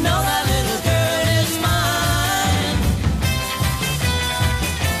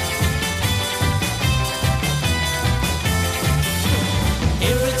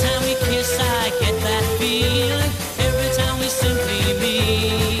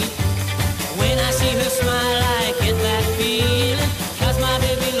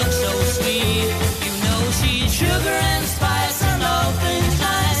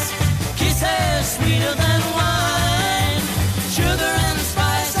sweeter than wine. Sugar and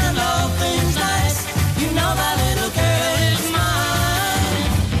spice and all things nice. You know that little girl is mine.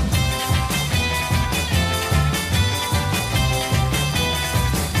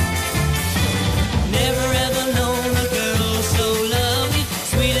 Never ever known a girl so lovely,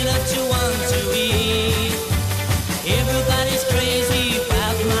 sweet enough to want to eat. Everybody's crazy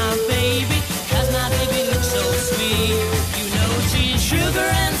about my baby, 'cause my baby looks so sweet. You know she's sugar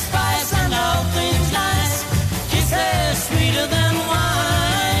and spice and all things nice. Kisses sweeter than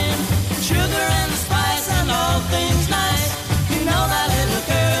wine. Sugar and spice and all things nice. You know that little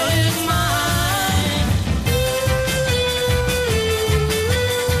girl is mine.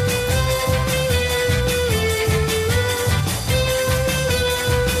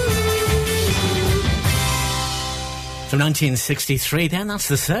 From 1963 then, that's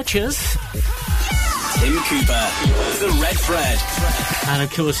The Searchers. Tim Cooper, The Red Thread. And of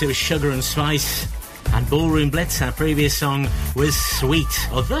course it was Sugar and Spice and Ballroom Blitz. Our previous song was Sweet,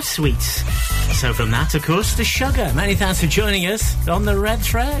 or The Sweets. So from that, of course, to Sugar. Many thanks for joining us on The Red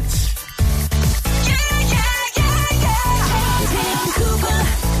Threads. Tim Cooper,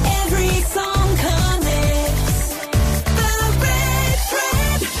 every song connects. The Red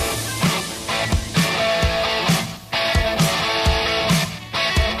Thread.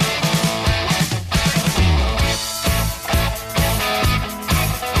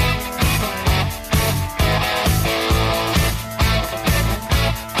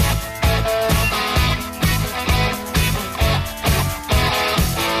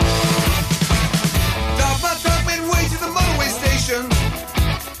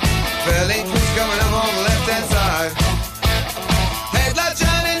 Fairlane Twins coming up on the left-hand side. Headlight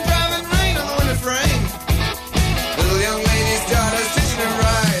shining, driving rain on the window frame. Little young lady's daughter's teaching her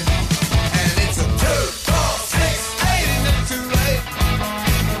ride. And it's a 2, 4, 6, 8, ain't never too late.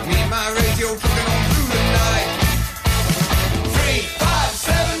 Me and my radio trucking on through the night. 3, 5,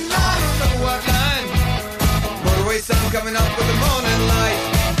 7, 9 on the white line. Motorway sun coming up with the morning light.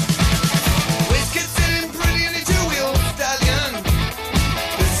 Whiskey sitting pretty in a two-wheel stallion.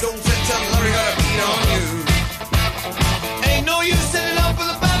 This old set-ton lorry got a beat on you. Ain't no use setting up with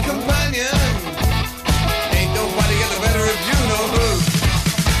a bad companion. Ain't nobody got the better of you, no who.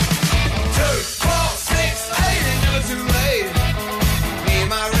 2, 4, 6, 8, ain't never too late. Me and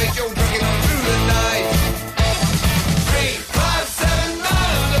my radio trucking on through the night. 3, 5, 7, 9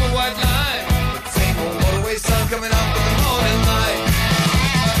 on the white line. Same old motorway sun coming up with the morning light.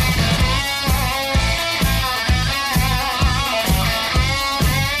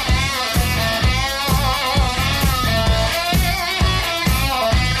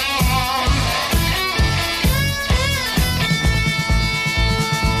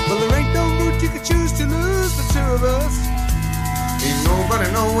 Well, there ain't no mood you could choose to lose the two of us. Ain't nobody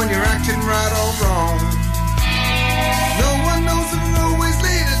know when you're acting right or wrong. No one knows if we're always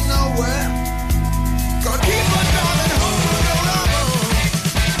leading nowhere. Gotta keep on driving home, hold on.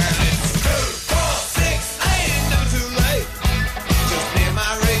 And it's 2, 4, 6, 8, ain't never too late. Just me and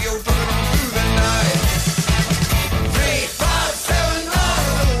my radio trucking on through the night. 3, 5, 7, 9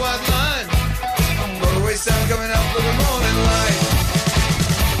 on the white line. Motorway sun coming up with the morning light.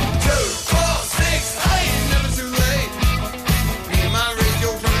 2, 4, 6, 8, ain't never too late. Me and my radio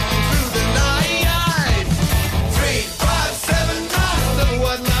trucking on through the night. 3, 5, 7, 9 on the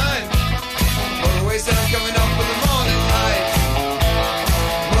white line. Motorway sun coming up with the morning light.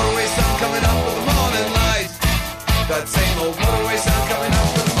 Motorway sun coming up with the morning light. That same old motorway sun coming up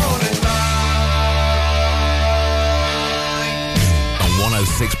with the morning light. On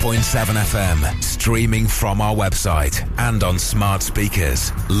 106.7 FM, streaming from our website and on smart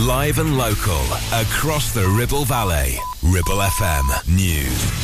speakers, live and local across the Ribble Valley. Ribble FM News.